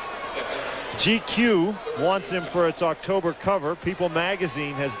 GQ wants him for its October cover. People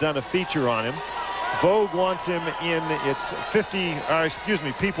magazine has done a feature on him. Vogue wants him in its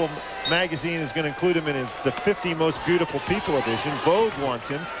People magazine is going to include him in the 50 most beautiful people edition. Vogue wants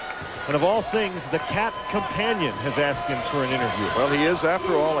him. And of all things, the Cat Companion has asked him for an interview. Well, he is,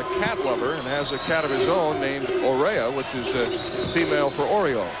 after all, a cat lover and has a cat of his own named Aurea, which is a female for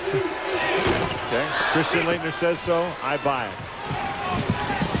Oreo. Okay. Christian Leitner says so. I buy it.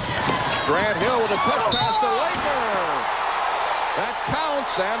 Grant Hill with a touch pass to Leitner. That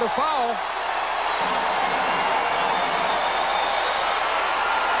counts, and a foul.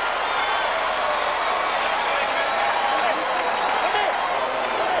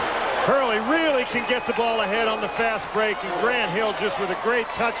 Hurley really can get the ball ahead on the fast break, and Grant Hill just with a great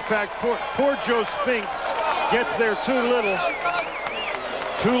touchback. Poor Joe Spinks gets there too little,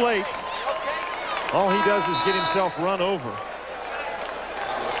 too late. All he does is get himself run over.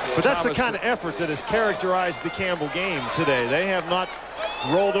 But that's the kind of effort that has characterized the Campbell game today. They have not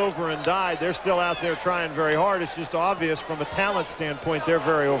rolled over and died. They're still out there trying very hard. It's just obvious from a talent standpoint they're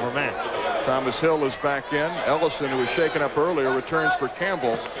very overmatched. Thomas Hill is back in. Ellison, who was shaken up earlier, returns for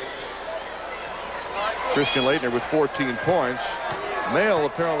Campbell. Christian Leitner with 14 points. Mail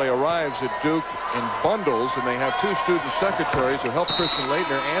apparently arrives at Duke in bundles, and they have two student secretaries who help Christian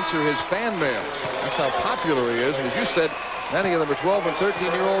Leitner answer his fan mail. That's how popular he is. And as you said, many of them are 12 and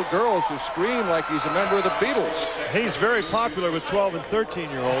 13-year-old girls who scream like he's a member of the Beatles. He's very popular with 12 and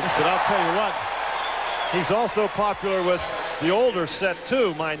 13-year-olds, but I'll tell you what, he's also popular with the older set,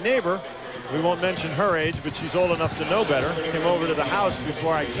 too. My neighbor, we won't mention her age, but she's old enough to know better, came over to the house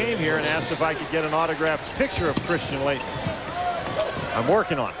before I came here and asked if I could get an autographed picture of Christian Leitner. I'm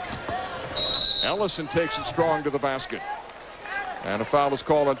working on it. Ellison takes it strong to the basket. And a foul is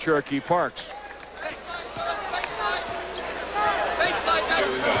called on Cherokee Parks.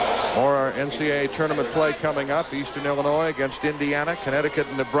 More NCAA tournament play coming up. Eastern Illinois against Indiana, Connecticut,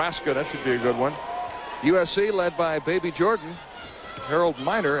 and Nebraska. That should be a good one. USC led by Baby Jordan, Harold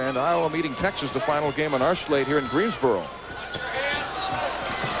Miner, and Iowa meeting Texas, the final game on our slate here in Greensboro.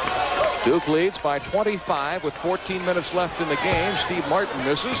 Duke leads by 25 with 14 minutes left in the game. Steve Martin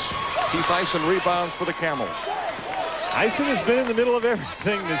misses. Keith Eisen rebounds for the Camels. Eisen has been in the middle of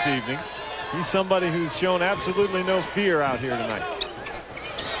everything this evening. He's somebody who's shown absolutely no fear out here tonight.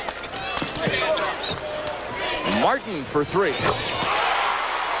 Martin for three.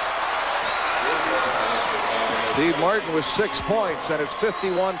 Steve Martin with 6 points, and it's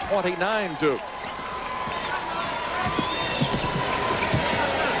 51-29 Duke.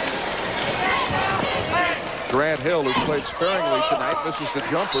 Grant Hill, who played sparingly tonight, misses the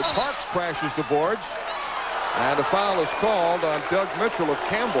jumper. Parks crashes the boards, and a foul is called on Doug Mitchell of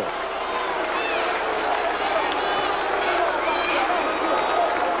Campbell.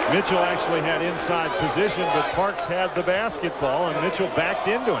 Mitchell actually had inside position, but Parks had the basketball, and Mitchell backed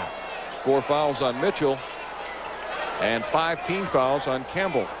into him. 4 fouls on Mitchell, and 5 team fouls on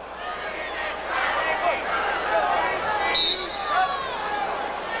Campbell.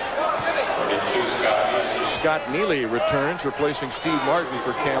 Scott Neely returns, replacing Steve Martin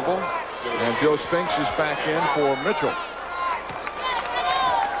for Campbell, and Joe Spinks is back in for Mitchell.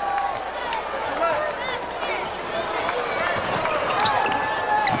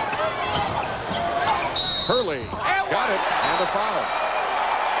 Hurley got it, and a foul.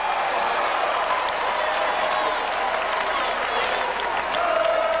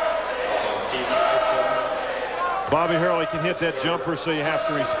 Bobby Hurley can hit that jumper, so you have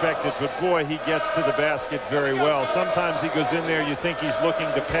to respect it. But, boy, he gets to the basket very well. Sometimes he goes in there, you think he's looking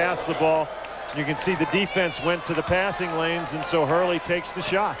to pass the ball. You can see the defense went to the passing lanes, and so Hurley takes the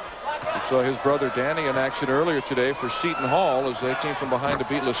shot. We saw his brother Danny in action earlier today for Seton Hall as they came from behind to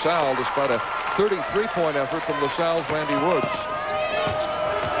beat LaSalle despite a 33-point effort from LaSalle's Randy Woods.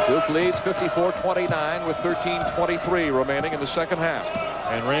 Duke leads 54-29 with 13:23 remaining in the second half.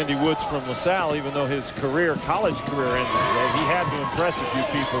 And Randy Woods from LaSalle, even though his college career ended today, he had to impress a few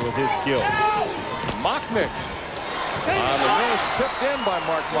people with his skill. Mocknick on the miss, tipped in by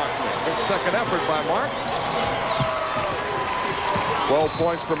Mark Mocknick. Good second effort by Mark. 12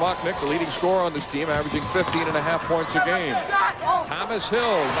 points for Mocknick, the leading scorer on this team, averaging 15.5 points a game. Thomas Hill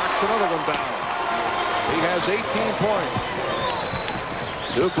knocks another one down. He has 18 points.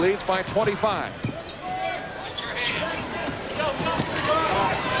 Duke leads by 25.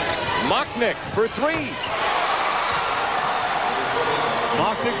 Mocknick for three.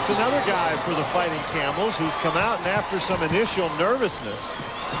 Mocknick's another guy for the Fighting Camels who's come out and after some initial nervousness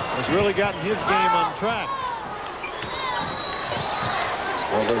has really gotten his game on track.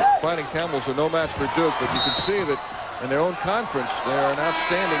 Well, the Fighting Camels are no match for Duke, but you can see that in their own conference, they're an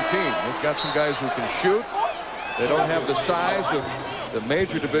outstanding team. They've got some guys who can shoot. They don't have the size of the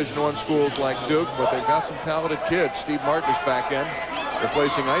major Division I schools like Duke, but they've got some talented kids. Steve Martin is back in,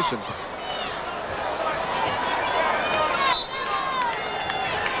 replacing Eisen.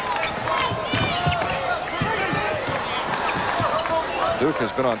 Duke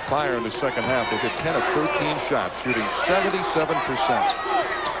has been on fire in the second half. They've hit 10 of 13 shots, shooting 77%.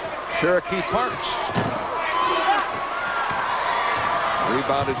 Cherokee Parks.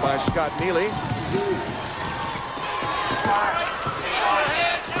 Rebounded by Scott Neely.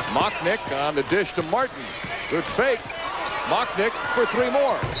 Mocknick on the dish to Martin. Good fake. Mocknick for three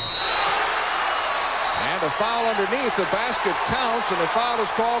more. And a foul underneath. The basket counts, and the foul is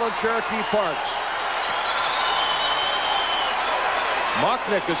called on Cherokee Parks.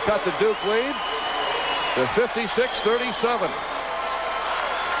 Mocknick has cut the Duke lead to 56-37.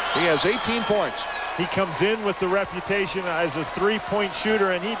 He has 18 points. He comes in with the reputation as a three-point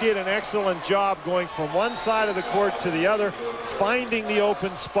shooter, and he did an excellent job going from one side of the court to the other, finding the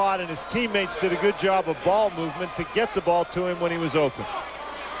open spot, and his teammates did a good job of ball movement to get the ball to him when he was open.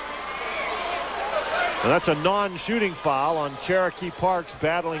 Now that's a non-shooting foul on Cherokee Parks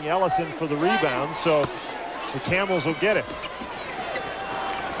battling Ellison for the rebound, so the Camels will get it.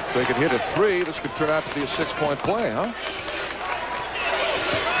 If they could hit a three, this could turn out to be a 6-point play, huh?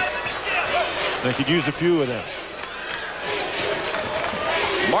 They could use a few of them.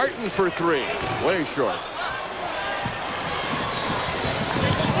 Martin for three. Way short.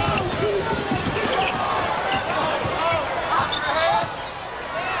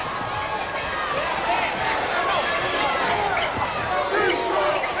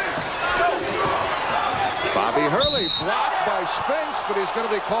 Bobby Hurley blocked by Spinks, but he's going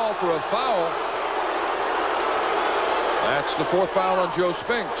to be called for a foul. That's the fourth foul on Joe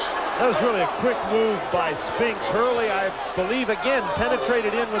Spinks. That was really a quick move by Spinks. Hurley, I believe, again,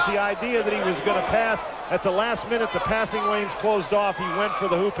 penetrated in with the idea that he was going to pass. At the last minute, the passing lanes closed off. He went for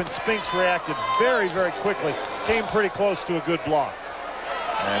the hoop, and Spinks reacted very, very quickly. Came pretty close to a good block.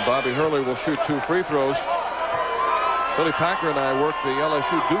 And Bobby Hurley will shoot two free throws. Billy Packer and I worked the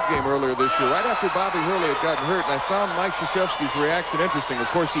LSU Duke game earlier this year, right after Bobby Hurley had gotten hurt, and I found Mike Krzyzewski's reaction interesting. Of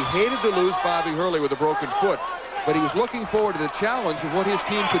course, he hated to lose Bobby Hurley with a broken foot, but he was looking forward to the challenge of what his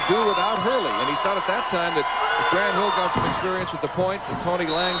team could do without Hurley. And he thought at that time that if Grant Hill got some experience at the point and Tony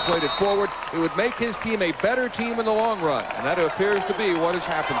Lang played it forward, it would make his team a better team in the long run. And that appears to be what has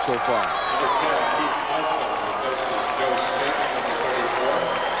happened so far.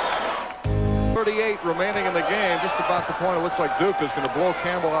 38 remaining in the game, just about the point it looks like Duke is going to blow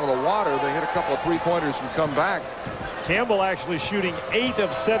Campbell out of the water. They hit a couple of three-pointers and come back. Campbell actually shooting 8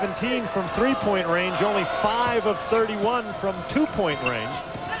 of 17 from three-point range, only 5 of 31 from two-point range.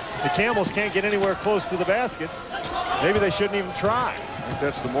 The Camels can't get anywhere close to the basket. Maybe they shouldn't even try. I think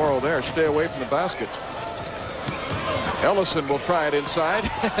that's the moral there. Stay away from the basket. Ellison will try it inside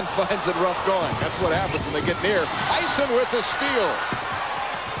and finds it rough going. That's what happens when they get near. Eisen with the steal.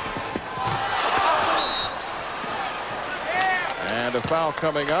 And a foul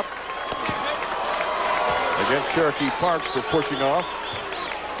coming up against Cherokee Parks for pushing off.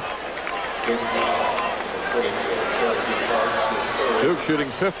 Duke shooting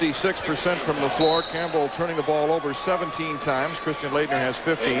 56% from the floor. Campbell turning the ball over 17 times. Christian Leitner has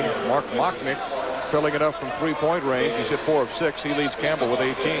 15. Mark Mocknick filling it up from three-point range. He's hit 4 of 6. He leads Campbell with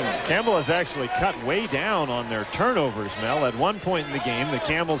 18. Campbell has actually cut way down on their turnovers, Mel. At one point in the game, the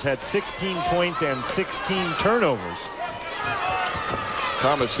Camels had 16 points and 16 turnovers.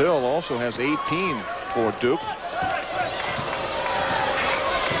 Thomas Hill also has 18 for Duke.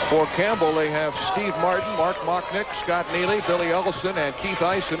 For Campbell, they have Steve Martin, Mark Mocknick, Scott Neely, Billy Ellison, and Keith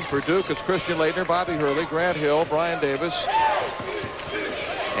Eisen. For Duke, it's Christian Laettner, Bobby Hurley, Grant Hill, Brian Davis,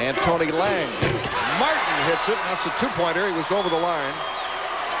 and Tony Lang. Martin hits it. That's a two-pointer. He was over the line.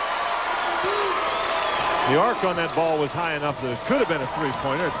 The arc on that ball was high enough that it could have been a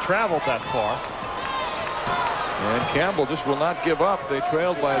three-pointer. It traveled that far. And Campbell just will not give up. They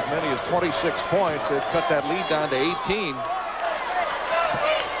trailed by as many as 26 points. They've cut that lead down to 18.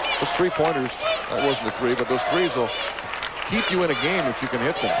 Those three-pointers, that wasn't a three, but those threes will keep you in a game if you can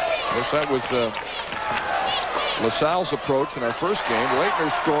hit them. I guess that was LaSalle's approach in our first game.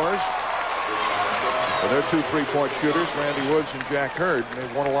 Laettner scores. Well, they're two three-point shooters, Randy Woods and Jack Hurd. And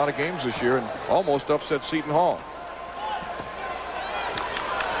they've won a lot of games this year and almost upset Seton Hall.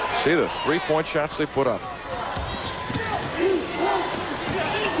 See the three-point shots they put up.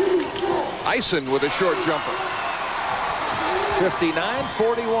 Eisen with a short jumper.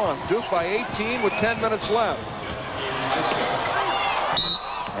 59-41. Duke by 18 with 10 minutes left.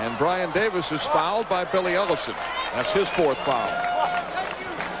 And Brian Davis is fouled by Billy Ellison. That's his fourth foul.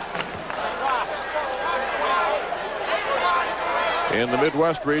 In the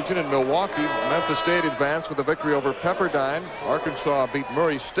Midwest region in Milwaukee, Memphis State advanced with a victory over Pepperdine. Arkansas beat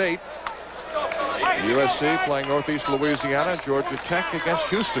Murray State. USC playing Northeast Louisiana. Georgia Tech against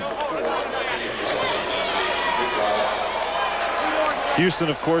Houston. Houston,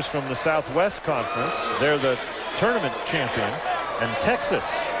 of course, from the Southwest Conference. They're the tournament champion. And Texas,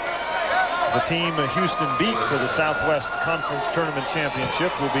 the team Houston beat for the Southwest Conference Tournament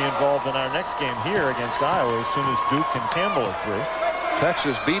Championship, will be involved in our next game here against Iowa as soon as Duke and Campbell are through.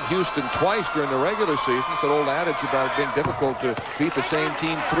 Texas beat Houston twice during the regular season. It's an old adage about it being difficult to beat the same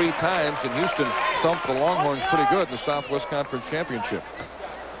team 3 times. And Houston thumped the Longhorns pretty good in the Southwest Conference Championship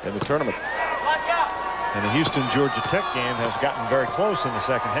in the tournament. And the Houston-Georgia Tech game has gotten very close in the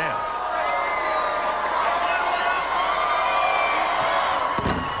second half.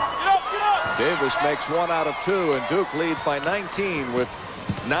 Davis makes 1 out of 2, and Duke leads by 19 with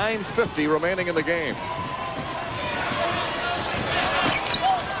 9:50 remaining in the game.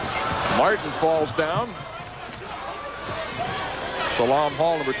 Martin falls down. Salam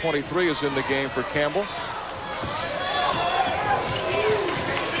Hall, number 23, is in the game for Campbell.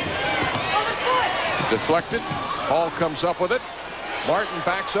 Deflected. Hall comes up with it. Martin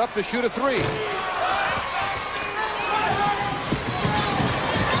backs up to shoot a 3.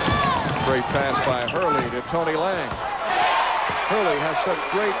 Great pass by Hurley to Tony Lang. Hurley has such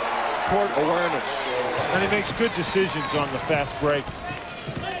great court awareness. And he makes good decisions on the fast break.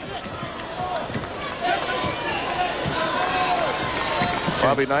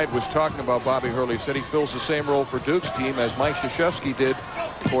 Bobby Knight was talking about Bobby Hurley. Said he fills the same role for Duke's team as Mike Krzyzewski did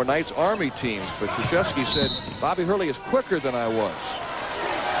for Knight's Army teams. But Krzyzewski said, Bobby Hurley is quicker than I was.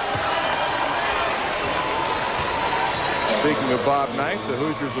 Speaking of Bob Knight, the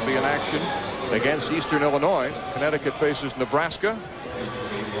Hoosiers will be in action against Eastern Illinois. Connecticut faces Nebraska.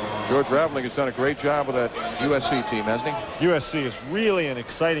 George Raveling has done a great job with that USC team, hasn't he? USC is really an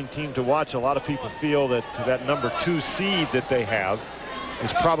exciting team to watch. A lot of people feel that that number 2 seed that they have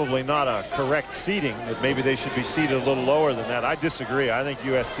is probably not a correct seeding, that maybe they should be seeded a little lower than that. I disagree. I think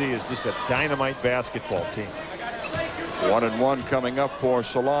USC is just a dynamite basketball team. 1-1 coming up for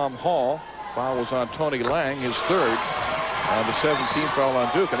Salam Hall. Foul was on Tony Lang, his 3rd. And the 17th foul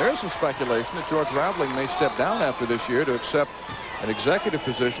on Duke. And there is some speculation that George Raveling may step down after this year to accept an executive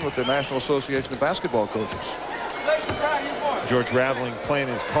position with the National Association of Basketball Coaches. George Raveling playing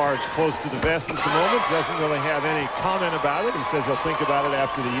his cards close to the vest at the moment. Doesn't really have any comment about it. He says he'll think about it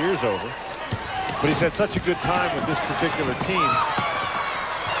after the year's over. But he's had such a good time with this particular team.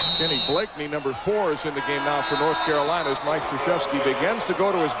 Kenny Blakeney, number 4, is in the game now for North Carolina as Mike Krzyzewski begins to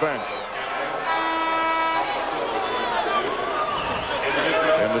go to his bench.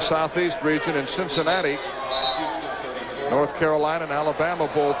 In the Southeast region in Cincinnati, North Carolina and Alabama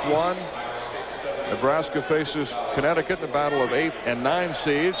both won. Nebraska faces Connecticut in the battle of 8 and 9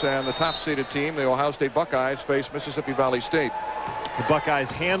 seeds, and the top-seeded team, the Ohio State Buckeyes, face Mississippi Valley State. The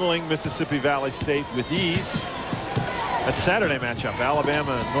Buckeyes handling Mississippi Valley State with ease. That Saturday matchup,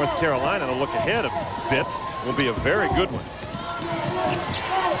 Alabama and North Carolina, to look ahead a bit, will be a very good one.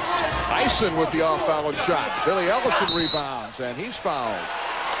 Eisen with the off-balance shot. Billy Ellison rebounds, and he's fouled.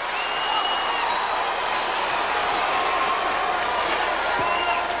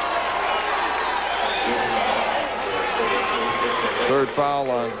 Third foul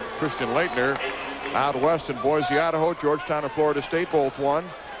on Christian Laettner. Out west in Boise, Idaho, Georgetown and Florida State both won.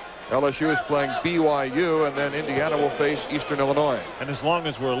 LSU is playing BYU, and then Indiana will face Eastern Illinois. And as long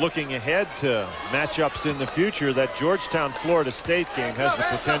as we're looking ahead to matchups in the future, that Georgetown-Florida State game has the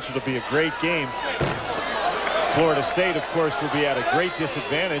potential to be a great game. Florida State, of course, will be at a great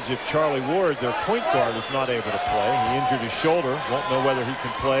disadvantage if Charlie Ward, their point guard, is not able to play. He injured his shoulder. Won't know whether he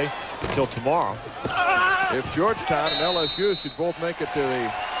can play until tomorrow. If Georgetown and LSU should both make it to the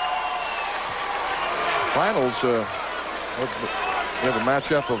finals, we have a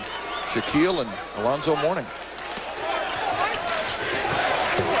matchup of Shaquille and Alonzo Mourning.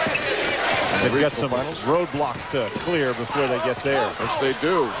 They've got some roadblocks to clear before they get there. Yes, they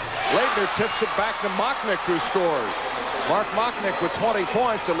do. Laettner tips it back to Mocknick, who scores. Mark Mocknick with 20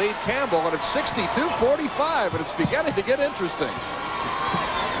 points to lead Campbell, and it's 62-45, and it's beginning to get interesting.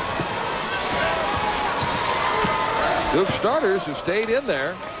 Duke starters have stayed in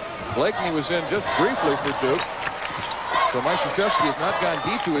there. Blakeney was in just briefly for Duke. So Mike Krzyzewski has not gone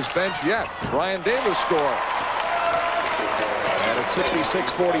deep to his bench yet. Brian Davis scores. And it's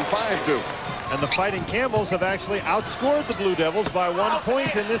 66-45 Duke. And the Fighting Campbells have actually outscored the Blue Devils by 1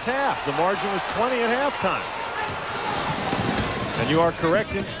 point in this half. The margin was 20 at halftime. And you are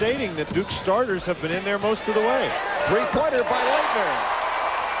correct in stating that Duke's starters have been in there most of the way. Three-pointer by Laettner.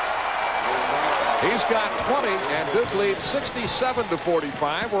 He's got 20, and Duke leads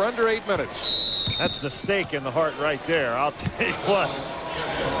 67-45. We're under 8 minutes. That's the stake in the heart right there. I'll tell you what.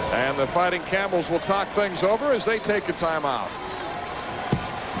 And the Fighting Camels will talk things over as they take a timeout.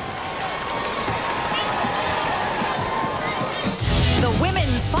 The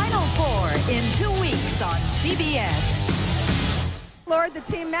women's Final Four in 2 weeks on CBS. Gaylord, the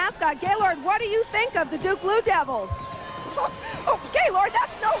team mascot. Gaylord, what do you think of the Duke Blue Devils? Oh, Gaylord,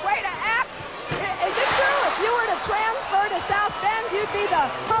 that's no way to act. Is it true if you were to transfer to South Bend, you'd be the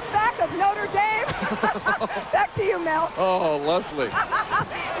humpback of Notre Dame? Back to you, Mel. Oh, Leslie.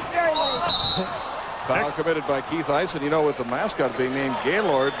 It's very late. Foul committed by Keith Eisen. You know, with the mascot being named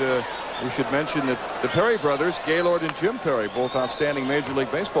Gaylord, we should mention that the Perry brothers, Gaylord and Jim Perry, both outstanding Major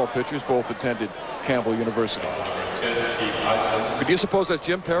League Baseball pitchers, both attended Campbell University. Could you suppose that's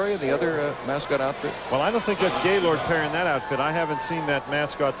Jim Perry and the other mascot outfit? Well, I don't think that's Gaylord Perry in that outfit. I haven't seen that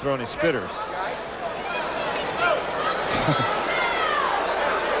mascot throw any spitters.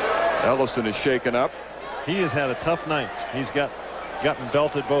 Ellison is shaken up. He has had a tough night. He's gotten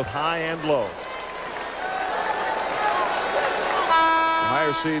belted both high and low.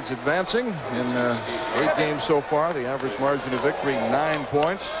 Higher seeds advancing in 8 games so far. The average margin of victory 9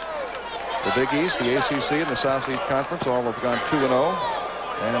 points. The Big East, the ACC, and the Southeast Conference all have gone 2-0.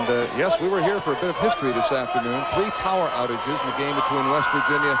 And yes, we were here for a bit of history this afternoon. 3 power outages in the game between West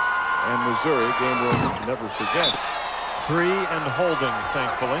Virginia and Missouri. A game we'll never forget. 3 and holding,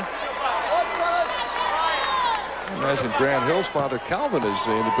 thankfully. I imagine Grant Hill's father Calvin is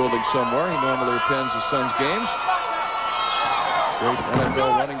in the building somewhere. He normally attends his son's games. Great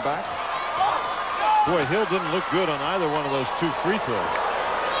NFL running back. Boy, Hill didn't look good on either one of those 2 free throws.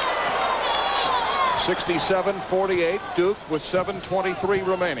 67-48, Duke with 7:23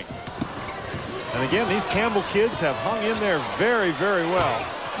 remaining. And again, these Campbell kids have hung in there very, very well.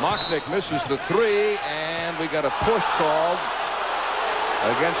 Mocknick misses the 3, and we got a push called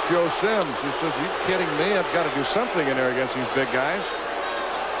against Joe Sims. He says, "Are you kidding me? I've got to do something in there against these big guys."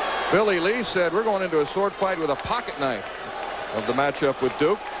 Billy Lee said, "We're going into a sword fight with a pocket knife," of the matchup with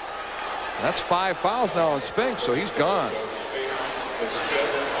Duke. That's 5 fouls now on Spinks, so he's gone.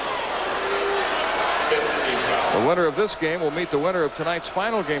 The winner of this game will meet the winner of tonight's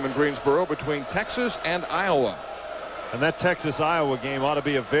final game in Greensboro between Texas and Iowa. And that Texas-Iowa game ought to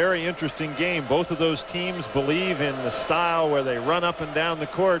be a very interesting game. Both of those teams believe in the style where they run up and down the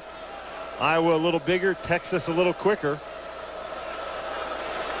court. Iowa a little bigger, Texas a little quicker.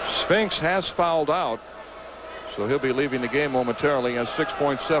 Spinks has fouled out, so he'll be leaving the game momentarily. He has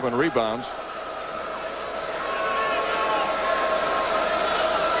 6.7 rebounds.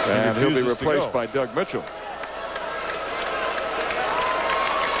 And he'll be replaced by Doug Mitchell.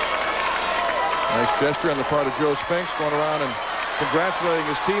 Nice gesture on the part of Joe Spinks, going around and congratulating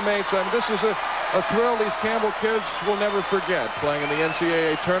his teammates. I mean, this is a thrill these Campbell kids will never forget, playing in the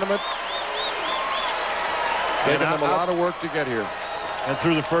NCAA tournament. Taking them a lot of work to get here. And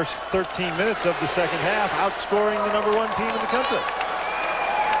through the first 13 minutes of the second half, outscoring the #1 team in the country.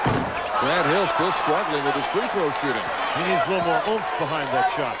 Grant Hill still struggling with his free throw shooting. He needs a little more oomph behind that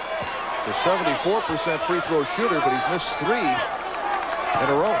shot. The 74% free throw shooter, but he's missed 3 in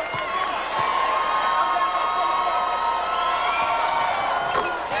a row.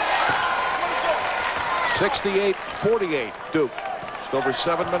 .68-48 Duke. with over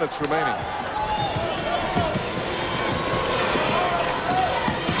 7 minutes remaining.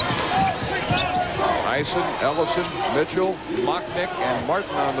 Ison, Ellison, Mitchell, Mocknick, and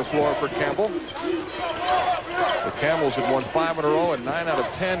Martin on the floor for Campbell. The Camels had won 5 in a row and 9 out of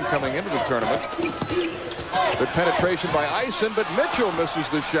 10 coming into the tournament. Good penetration by Ison, but Mitchell misses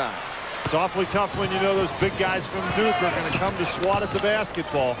the shot. It's awfully tough when you know those big guys from Duke are going to come to swat at the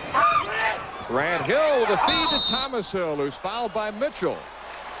basketball. Grant Hill with a feed to Thomas Hill, who's fouled by Mitchell.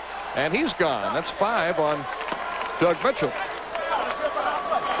 And he's gone. That's 5 on Doug Mitchell.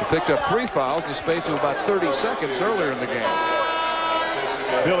 He picked up 3 fouls in the space of about 30 seconds earlier in the game.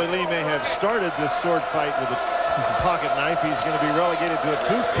 Billy Lee may have started this sword fight with a pocket knife. He's going to be relegated to a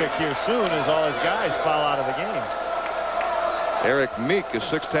toothpick here soon as all his guys foul out of the game. Eric Meek, a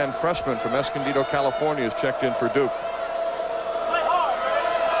 6'10 freshman from Escondido, California, is checked in for Duke.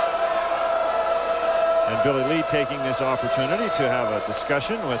 And Billy Lee taking this opportunity to have a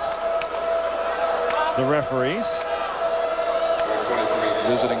discussion with the referees.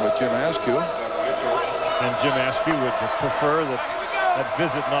 Visiting with Jim Askew. And Jim Askew would prefer that that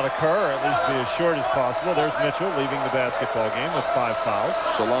visit not occur, or at least be as short as possible. There's Mitchell leaving the basketball game with 5 fouls.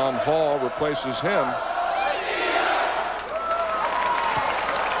 Salam Hall replaces him.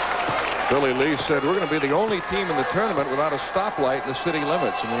 Billy Lee said, we're going to be the only team in the tournament without a stoplight in the city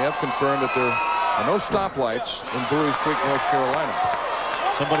limits. And we have confirmed that there are no stoplights in Buies Creek, North Carolina.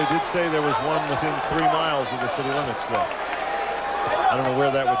 Somebody did say there was one within 3 miles of the city limits, though. I don't know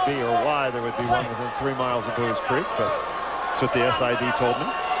where that would be or why there would be one within 3 miles of Buies Creek, but that's what the SID told me.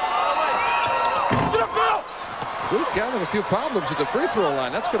 Duke having a few problems at the free throw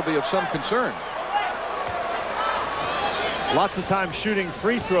line. That's going to be of some concern. Lots of times shooting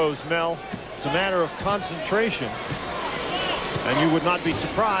free throws, Mel. It's a matter of concentration. And you would not be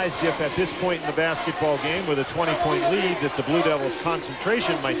surprised if at this point in the basketball game with a 20-point lead that the Blue Devils'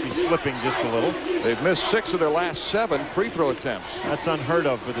 concentration might be slipping just a little. They've missed 6 of their last 7 free throw attempts. That's unheard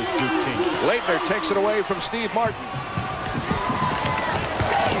of for this Duke team. Leitner takes it away from Steve Martin.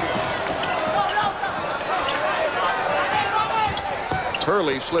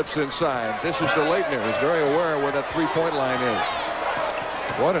 Hurley slips inside. This is to Leitner. He's very aware where that three-point line is.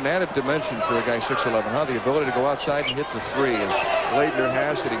 What an added dimension for a guy 6'11", huh? The ability to go outside and hit the 3, as Leitner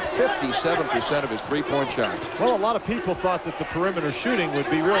has, hitting 57% of his three-point shots. Well, a lot of people thought that the perimeter shooting would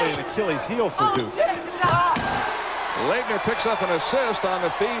be really an Achilles heel for Duke. Leitner picks up an assist on the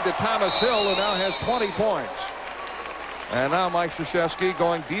feed to Thomas Hill, who now has 20 points. And now Mike Krzyzewski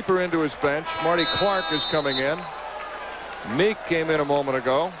going deeper into his bench. Marty Clark is coming in. Meek came in a moment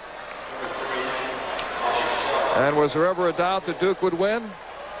ago. And was there ever a doubt that Duke would win?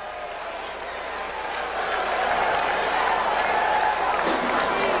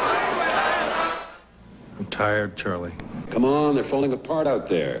 I'm tired, Charlie. Come on, they're falling apart out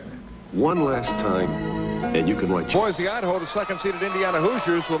there. One last time, and you can watch. Boise, Idaho, the second-seeded Indiana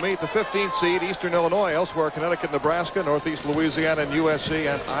Hoosiers will meet the 15th seed Eastern Illinois. Elsewhere, Connecticut, Nebraska, Northeast Louisiana, and USC,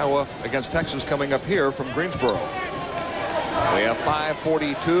 and Iowa against Texas coming up here from Greensboro. We have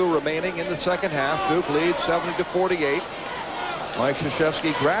 5:42 remaining in the second half. Duke leads 70-48. Mike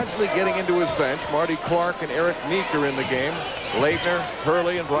Krzyzewski gradually getting into his bench. Marty Clark and Eric Meek are in the game. Leitner,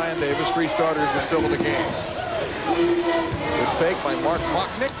 Hurley, and Brian Davis, 3 starters, are still in the game. Good fake by Mark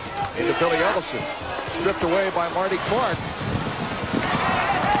Mocknick into Billy Ellison. Stripped away by Marty Clark.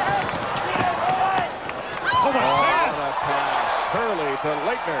 Oh, that pass. Hurley to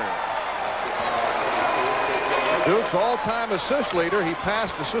Leitner. Duke's all-time assist leader. He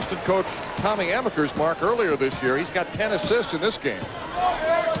passed assistant coach Tommy Amaker's mark earlier this year. He's got 10 assists in this game.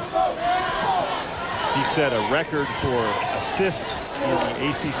 He set a record for assists in the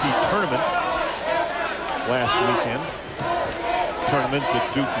ACC tournament last weekend. Tournament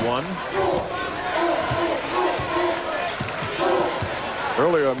that Duke won.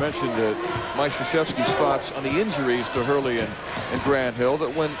 Earlier I mentioned that Mike Krzyzewski's thoughts on the injuries to Hurley and Grant Hill,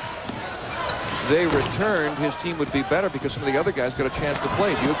 that when they returned, his team would be better because some of the other guys got a chance to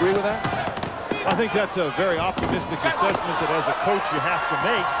play. Do you agree with that? I think that's a very optimistic assessment that as a coach you have to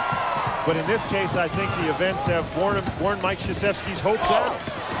make. But in this case, I think the events have borne Mike Krzyzewski's hopes out.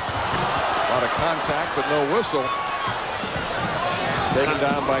 A lot of contact, but no whistle. Taken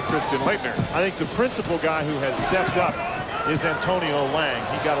down by Christian Leitner. I think the principal guy who has stepped up is Antonio Lang.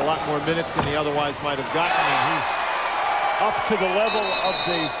 He got a lot more minutes than he otherwise might have gotten, and he's up to the level of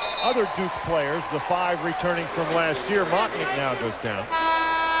the other Duke players, the 5 returning from last year. Mocknick now goes down.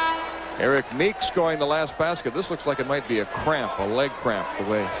 Eric Meek scoring the last basket. This looks like it might be a cramp, a leg cramp, the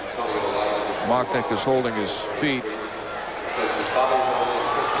way Mocknick is holding his feet. These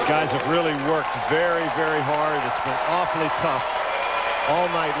guys have really worked very, very hard. It's been awfully tough all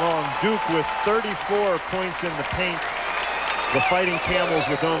night long. Duke with 34 points in the paint. The Fighting Camels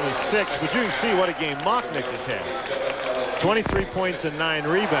with only 6. But you can see what a game Mocknick has had. 23 points and 9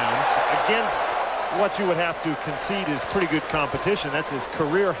 rebounds against what you would have to concede is pretty good competition. That's his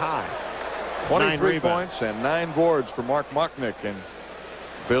career high. 23 points and 9 boards for Mark Mocknick, and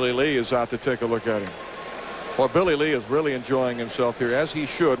Billy Lee is out to take a look at him. Well, Billy Lee is really enjoying himself here, as he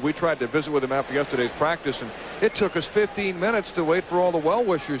should. We tried to visit with him after yesterday's practice, and it took us 15 minutes to wait for all the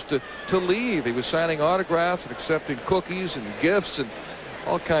well-wishers to leave. He was signing autographs and accepting cookies and gifts and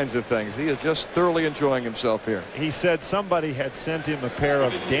all kinds of things. He is just thoroughly enjoying himself here. He said somebody had sent him a pair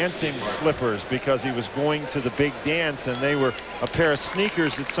of dancing slippers because he was going to the big dance, and they were a pair of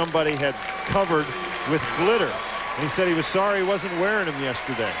sneakers that somebody had covered with glitter. And he said he was sorry he wasn't wearing them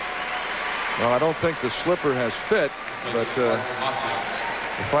yesterday. Well, I don't think the slipper has fit, but the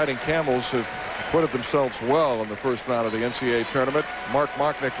Fighting Camels have acquitted themselves well in the first round of the NCAA tournament. Mark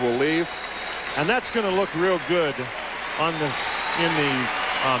Mocknick will leave. And that's going to look real good on this in the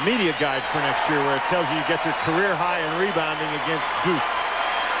media guide for next year, where it tells you get your career high in rebounding against Duke.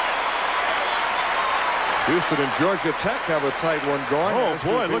 Houston and Georgia Tech have a tight one going. Oh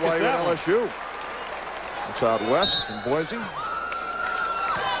boy, look at that one. LSU. It's out west in Boise.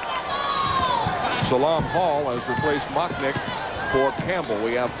 Salam Hall has replaced Mocknick for Campbell.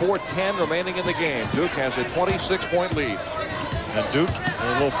 We have 4:10 remaining in the game. Duke has a 26-point lead. And Duke in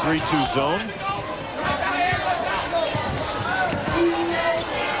a little 3-2 zone.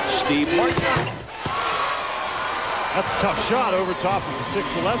 Steve Martin. That's a tough shot over top of the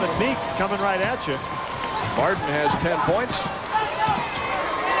 6'11". Meek coming right at you. Martin has 10 points.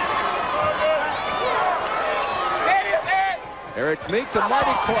 Eric Meek to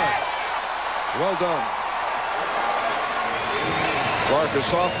Marty Clark. Well done. Clark, a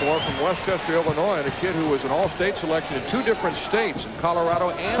sophomore from Westchester, Illinois, and a kid who was an all-state selection in 2 different states, in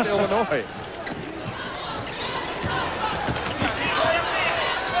Colorado and Illinois.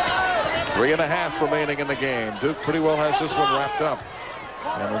 Three and a half remaining in the game. Duke pretty well has this one wrapped up.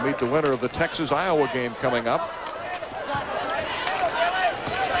 And we'll meet the winner of the Texas-Iowa game coming up.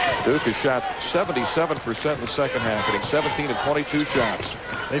 Duke has shot 77% in the second half, hitting 17 of 22 shots.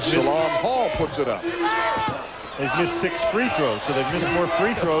 Salam Hall puts it up. They've missed 6 free throws, so they've missed more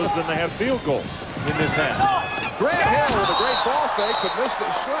free throws than they have field goals in this half. Grant Hill with a great ball fake, but missed the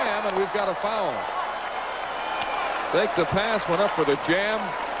slam, and we've got a foul. Fake the pass, went up for the jam,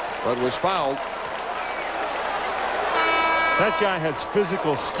 but was fouled. That guy has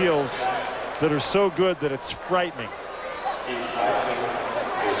physical skills that are so good that it's frightening.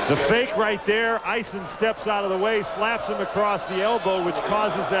 The fake right there, Eisen steps out of the way, slaps him across the elbow, which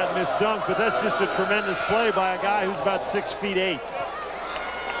causes that missed dunk, but that's just a tremendous play by a guy who's about 6'8".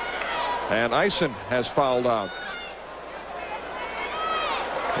 And Eisen has fouled out.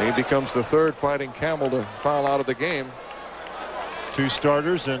 He becomes the 3rd Fighting Camel to foul out of the game. 2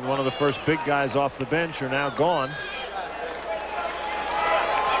 starters and one of the first big guys off the bench are now gone.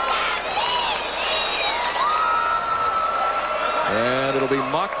 And it'll be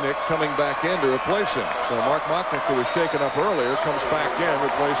Mocknick coming back in to replace him. So Mark Mocknick, who was shaken up earlier, comes back in,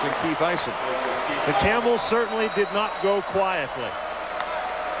 replacing Keith Eisen. The Camels certainly did not go quietly.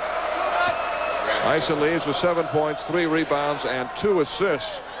 Eisen leaves with 7 points, 3 rebounds, and 2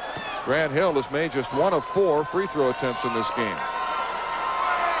 assists. Grant Hill has made just 1 of 4 free throw attempts in this game.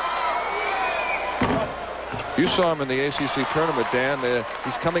 You saw him in the ACC tournament, Dan.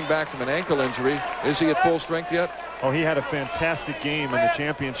 He's coming back from an ankle injury. Is he at full strength yet? Oh, he had a fantastic game in the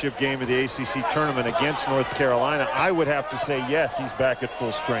championship game of the ACC tournament against North Carolina. I would have to say yes, he's back at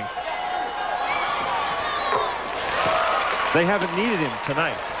full strength. They haven't needed him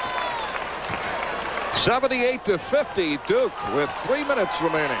tonight. 78-50, Duke with 3 minutes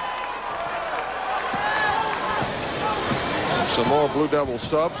remaining. Some more Blue Devil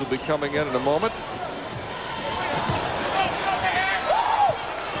subs will be coming in a moment.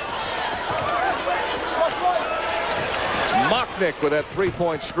 Mocknick with that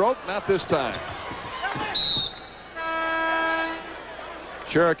 3-point stroke, not this time.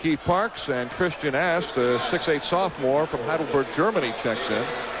 Cherokee Parks and Christian Ast, a 6'8" sophomore from Heidelberg, Germany, checks in.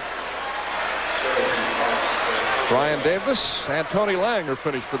 Brian Davis and Tony Lang are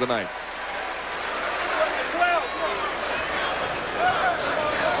finished for the night.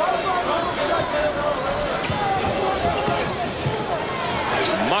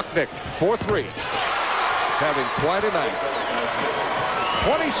 Mocknick, 4-3. Having quite a night.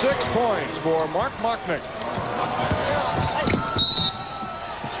 26 points for Mark Mocknick.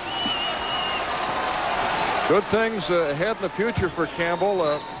 Good things ahead in the future for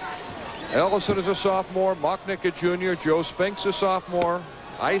Campbell. Ellison is a sophomore. Mocknick a junior. Joe Spinks a sophomore.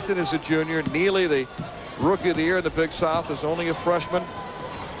 Eisen is a junior. Neely, the rookie of the year in the Big South, is only a freshman.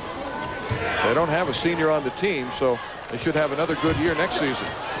 They don't have a senior on the team, so they should have another good year next season.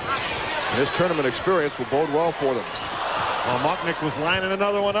 And this tournament experience will bode well for them. Well, Mocknick was lining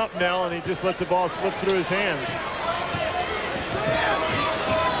another one up, Nell, and he just let the ball slip through his hands.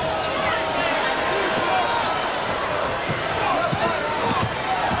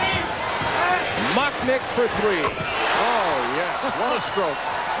 Mocknick for three. Oh, yes. What a stroke.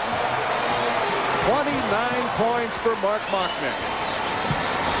 29 points for Mark Mocknick.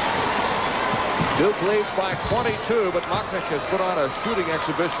 Duke leads by 22, but Mocknick has put on a shooting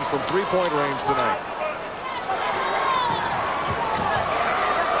exhibition from three-point range tonight.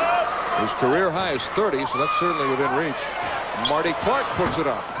 His career high is 30, so that's certainly within reach. Marty Clark puts it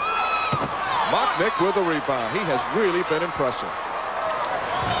up. Mocknick with a rebound. He has really been impressive.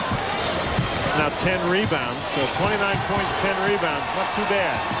 It's now 10 rebounds, so 29 points, 10 rebounds. Not too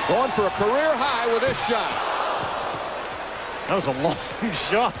bad. Going for a career high with this shot. That was a long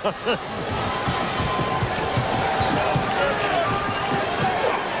shot.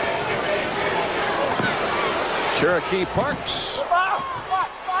 Cherokee Parks.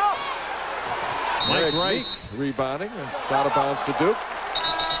 Mike Rice rebounding. It's out of bounds to Duke.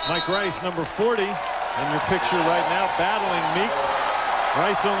 Mike Rice, number 40, in your picture right now, battling Meek.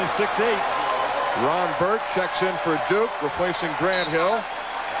 Rice only 6'8". Ron Burt checks in for Duke, replacing Grant Hill.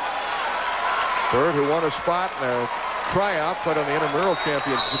 Burt, who won a spot in a tryout, played on the intramural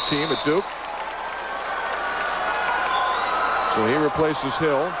championship team at Duke. So he replaces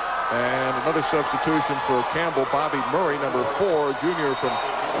Hill. And another substitution for Campbell, Bobby Murray, number 4, junior from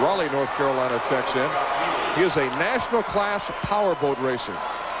Raleigh, North Carolina, checks in. He is a national class powerboat racer.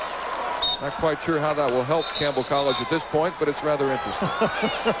 Not quite sure how that will help Campbell College at this point, but it's rather interesting.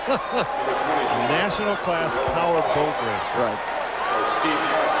 National class powerboat racer. Right.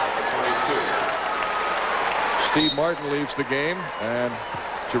 Steve Martin leaves the game, and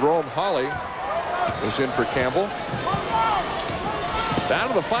Jerome Hawley is in for Campbell. Down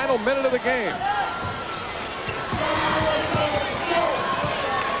to the final minute of the game.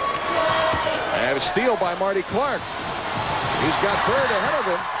 And a steal by Marty Clark. He's got Bird ahead of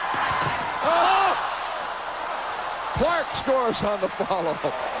him. Oh! Clark scores on the follow.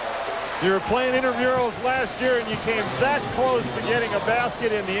 You were playing intramurals last year and you came that close to getting a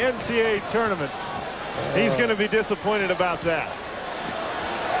basket in the NCAA tournament. He's going to be disappointed about that.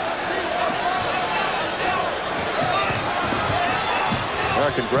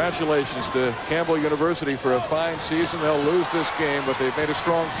 Congratulations to Campbell University for a fine season. They'll lose this game, but they've made a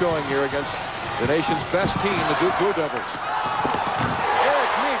strong showing here against the nation's best team, the Duke Blue Devils.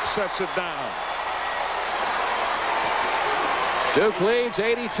 Eric Meek sets it down. Duke leads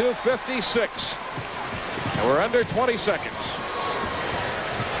 82-56. And we're under 20 seconds.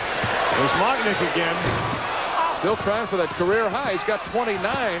 There's Mocknick again. Still trying for that career high. He's got 29.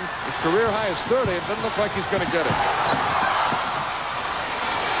 His career high is 30. It doesn't look like he's going to get it.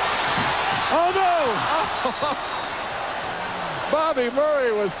 Oh, no! Bobby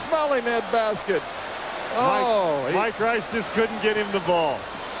Murray was smelling that basket. Oh, Mike Rice just couldn't get him the ball.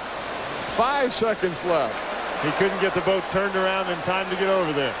 5 seconds left. He couldn't get the boat turned around in time to get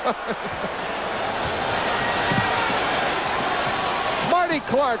over there. Marty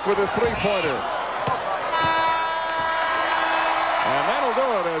Clark with a three-pointer. And that'll do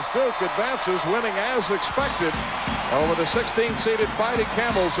it as Duke advances, winning as expected over the 16th-seeded Fighting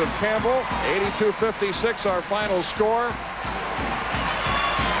Camels of Campbell. 82-56 our final score.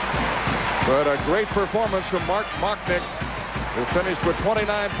 But a great performance from Mark Mocknick, who finished with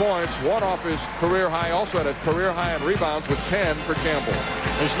 29 points, one off his career high. Also had a career high in rebounds with 10 for Campbell.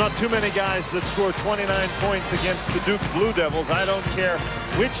 There's not too many guys that score 29 points against the Duke Blue Devils. I don't care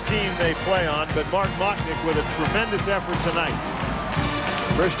which team they play on, but Mark Mocknick with a tremendous effort tonight.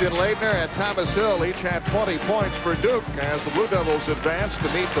 Christian Leitner and Thomas Hill each had 20 points for Duke as the Blue Devils advance to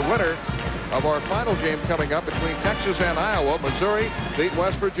meet the winner of our final game coming up between Texas and Iowa. Missouri beat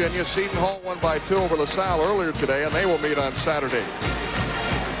West Virginia. Seton Hall won by 2 over LaSalle earlier today, and they will meet on Saturday.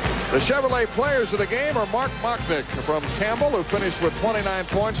 The Chevrolet players of the game are Mark Mocknick from Campbell, who finished with 29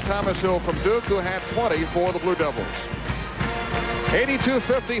 points. Thomas Hill from Duke, who had 20 for the Blue Devils.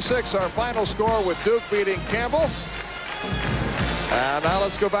 82-56 our final score with Duke beating Campbell. And now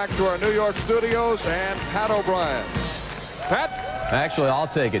let's go back to our New York studios and Pat O'Brien. Pat? Actually, I'll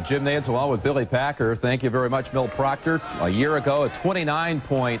take it. Jim Nantz along with Billy Packer. Thank you very much, Milt Proctor. A year ago, a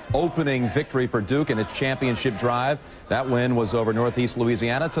 29-point opening victory for Duke in its championship drive. That win was over Northeast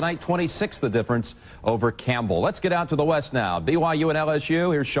Louisiana. Tonight, 26 the difference over Campbell. Let's get out to the West now. BYU and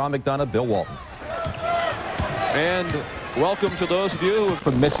LSU. Here's Sean McDonough, Bill Walton. And welcome to those of you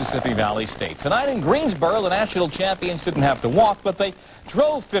from Mississippi Valley State. Tonight in Greensboro, the national champions didn't have to walk, but they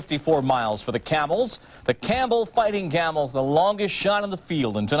drove 54 miles for the Camels. The Campbell Fighting Camels, the longest shot in the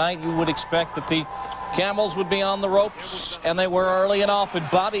field. And tonight you would expect that the Camels would be on the ropes, and they were early and often.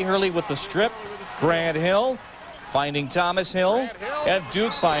 Bobby Hurley with the strip. Grant Hill finding Thomas Hill and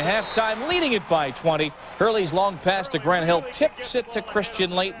Duke by halftime, leading it by 20. Hurley's long pass to Grant Hill tips it to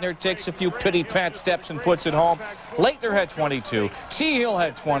Christian Leitner, takes a few pity-pat steps and puts it home. Leitner had 22. T. Hill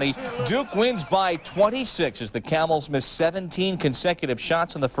had 20. Duke wins by 26 as the Camels missed 17 consecutive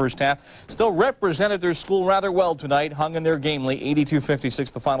shots in the first half. Still represented their school rather well tonight, hung in their game lead,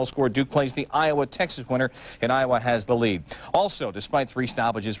 82-56 the final score. Duke plays the Iowa-Texas winner, and Iowa has the lead. Also, despite 3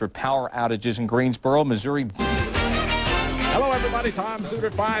 stoppages for power outages in Greensboro, Missouri... Hello, everybody. Tom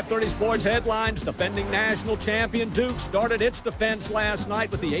Suter, 530 Sports Headlines. Defending national champion Duke started its defense last night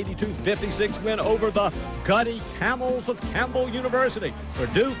with the 82-56 win over the gutty Camels of Campbell University. For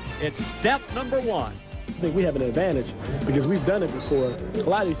Duke, it's step number 1. I think we have an advantage because we've done it before. A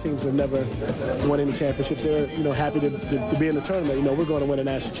lot of these teams have never won any championships. They're, happy to be in the tournament. We're going to win a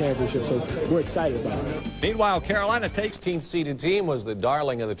national championship, so we're excited about it. Meanwhile, Carolina takes 16th seeded team was the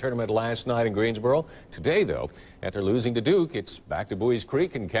darling of the tournament last night in Greensboro. Today, though, after losing to Duke, it's back to Buies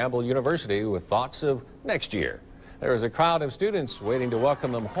Creek and Campbell University with thoughts of next year. There is a crowd of students waiting to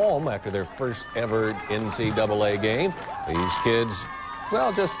welcome them home after their first ever NCAA game. These kids,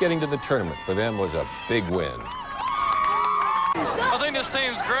 well, just getting to the tournament for them was a big win. I think this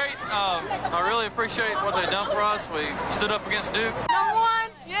team's great. I really appreciate what they've done for us. We stood up against Duke. Number 1,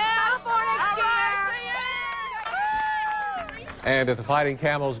 yeah, for next year. And if the Fighting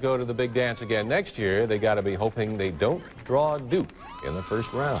Camels go to the big dance again next year, they got to be hoping they don't draw Duke in the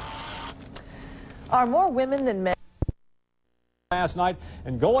first round. Are more women than men? Last night,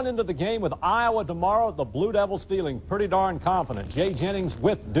 and going into the game with Iowa tomorrow, the Blue Devils feeling pretty darn confident. Jay Jennings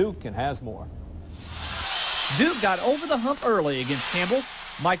with Duke and has more. Duke got over the hump early against Campbell.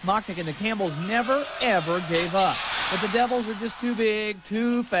 Mike Mocknick and the Campbells never, ever gave up. But the Devils are just too big,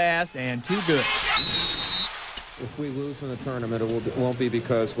 too fast, and too good. If we lose in the tournament, it won't be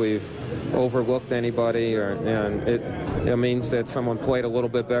because we've overlooked anybody, and it means that someone played a little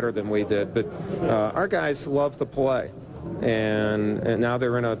bit better than we did. But our guys love to play. And now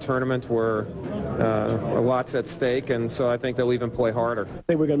they're in a tournament where a lot's at stake, and so I think they'll even play harder. I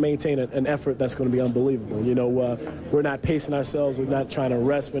think we're going to maintain an effort that's going to be unbelievable. We're not pacing ourselves. We're not trying to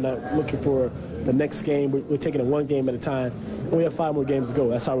rest. We're not looking for the next game. We're taking it one game at a time. And we have 5 more games to go.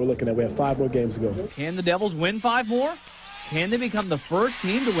 That's how we're looking at it. We have 5 more games to go. Can the Devils win 5 more? Can they become the first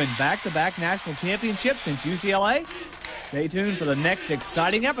team to win back-to-back national championships since UCLA? Stay tuned for the next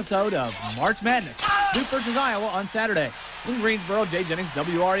exciting episode of March Madness. Duke versus Iowa on Saturday. In Greensboro, Jay Jennings,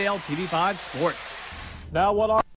 WRAL TV5 Sports. Now what are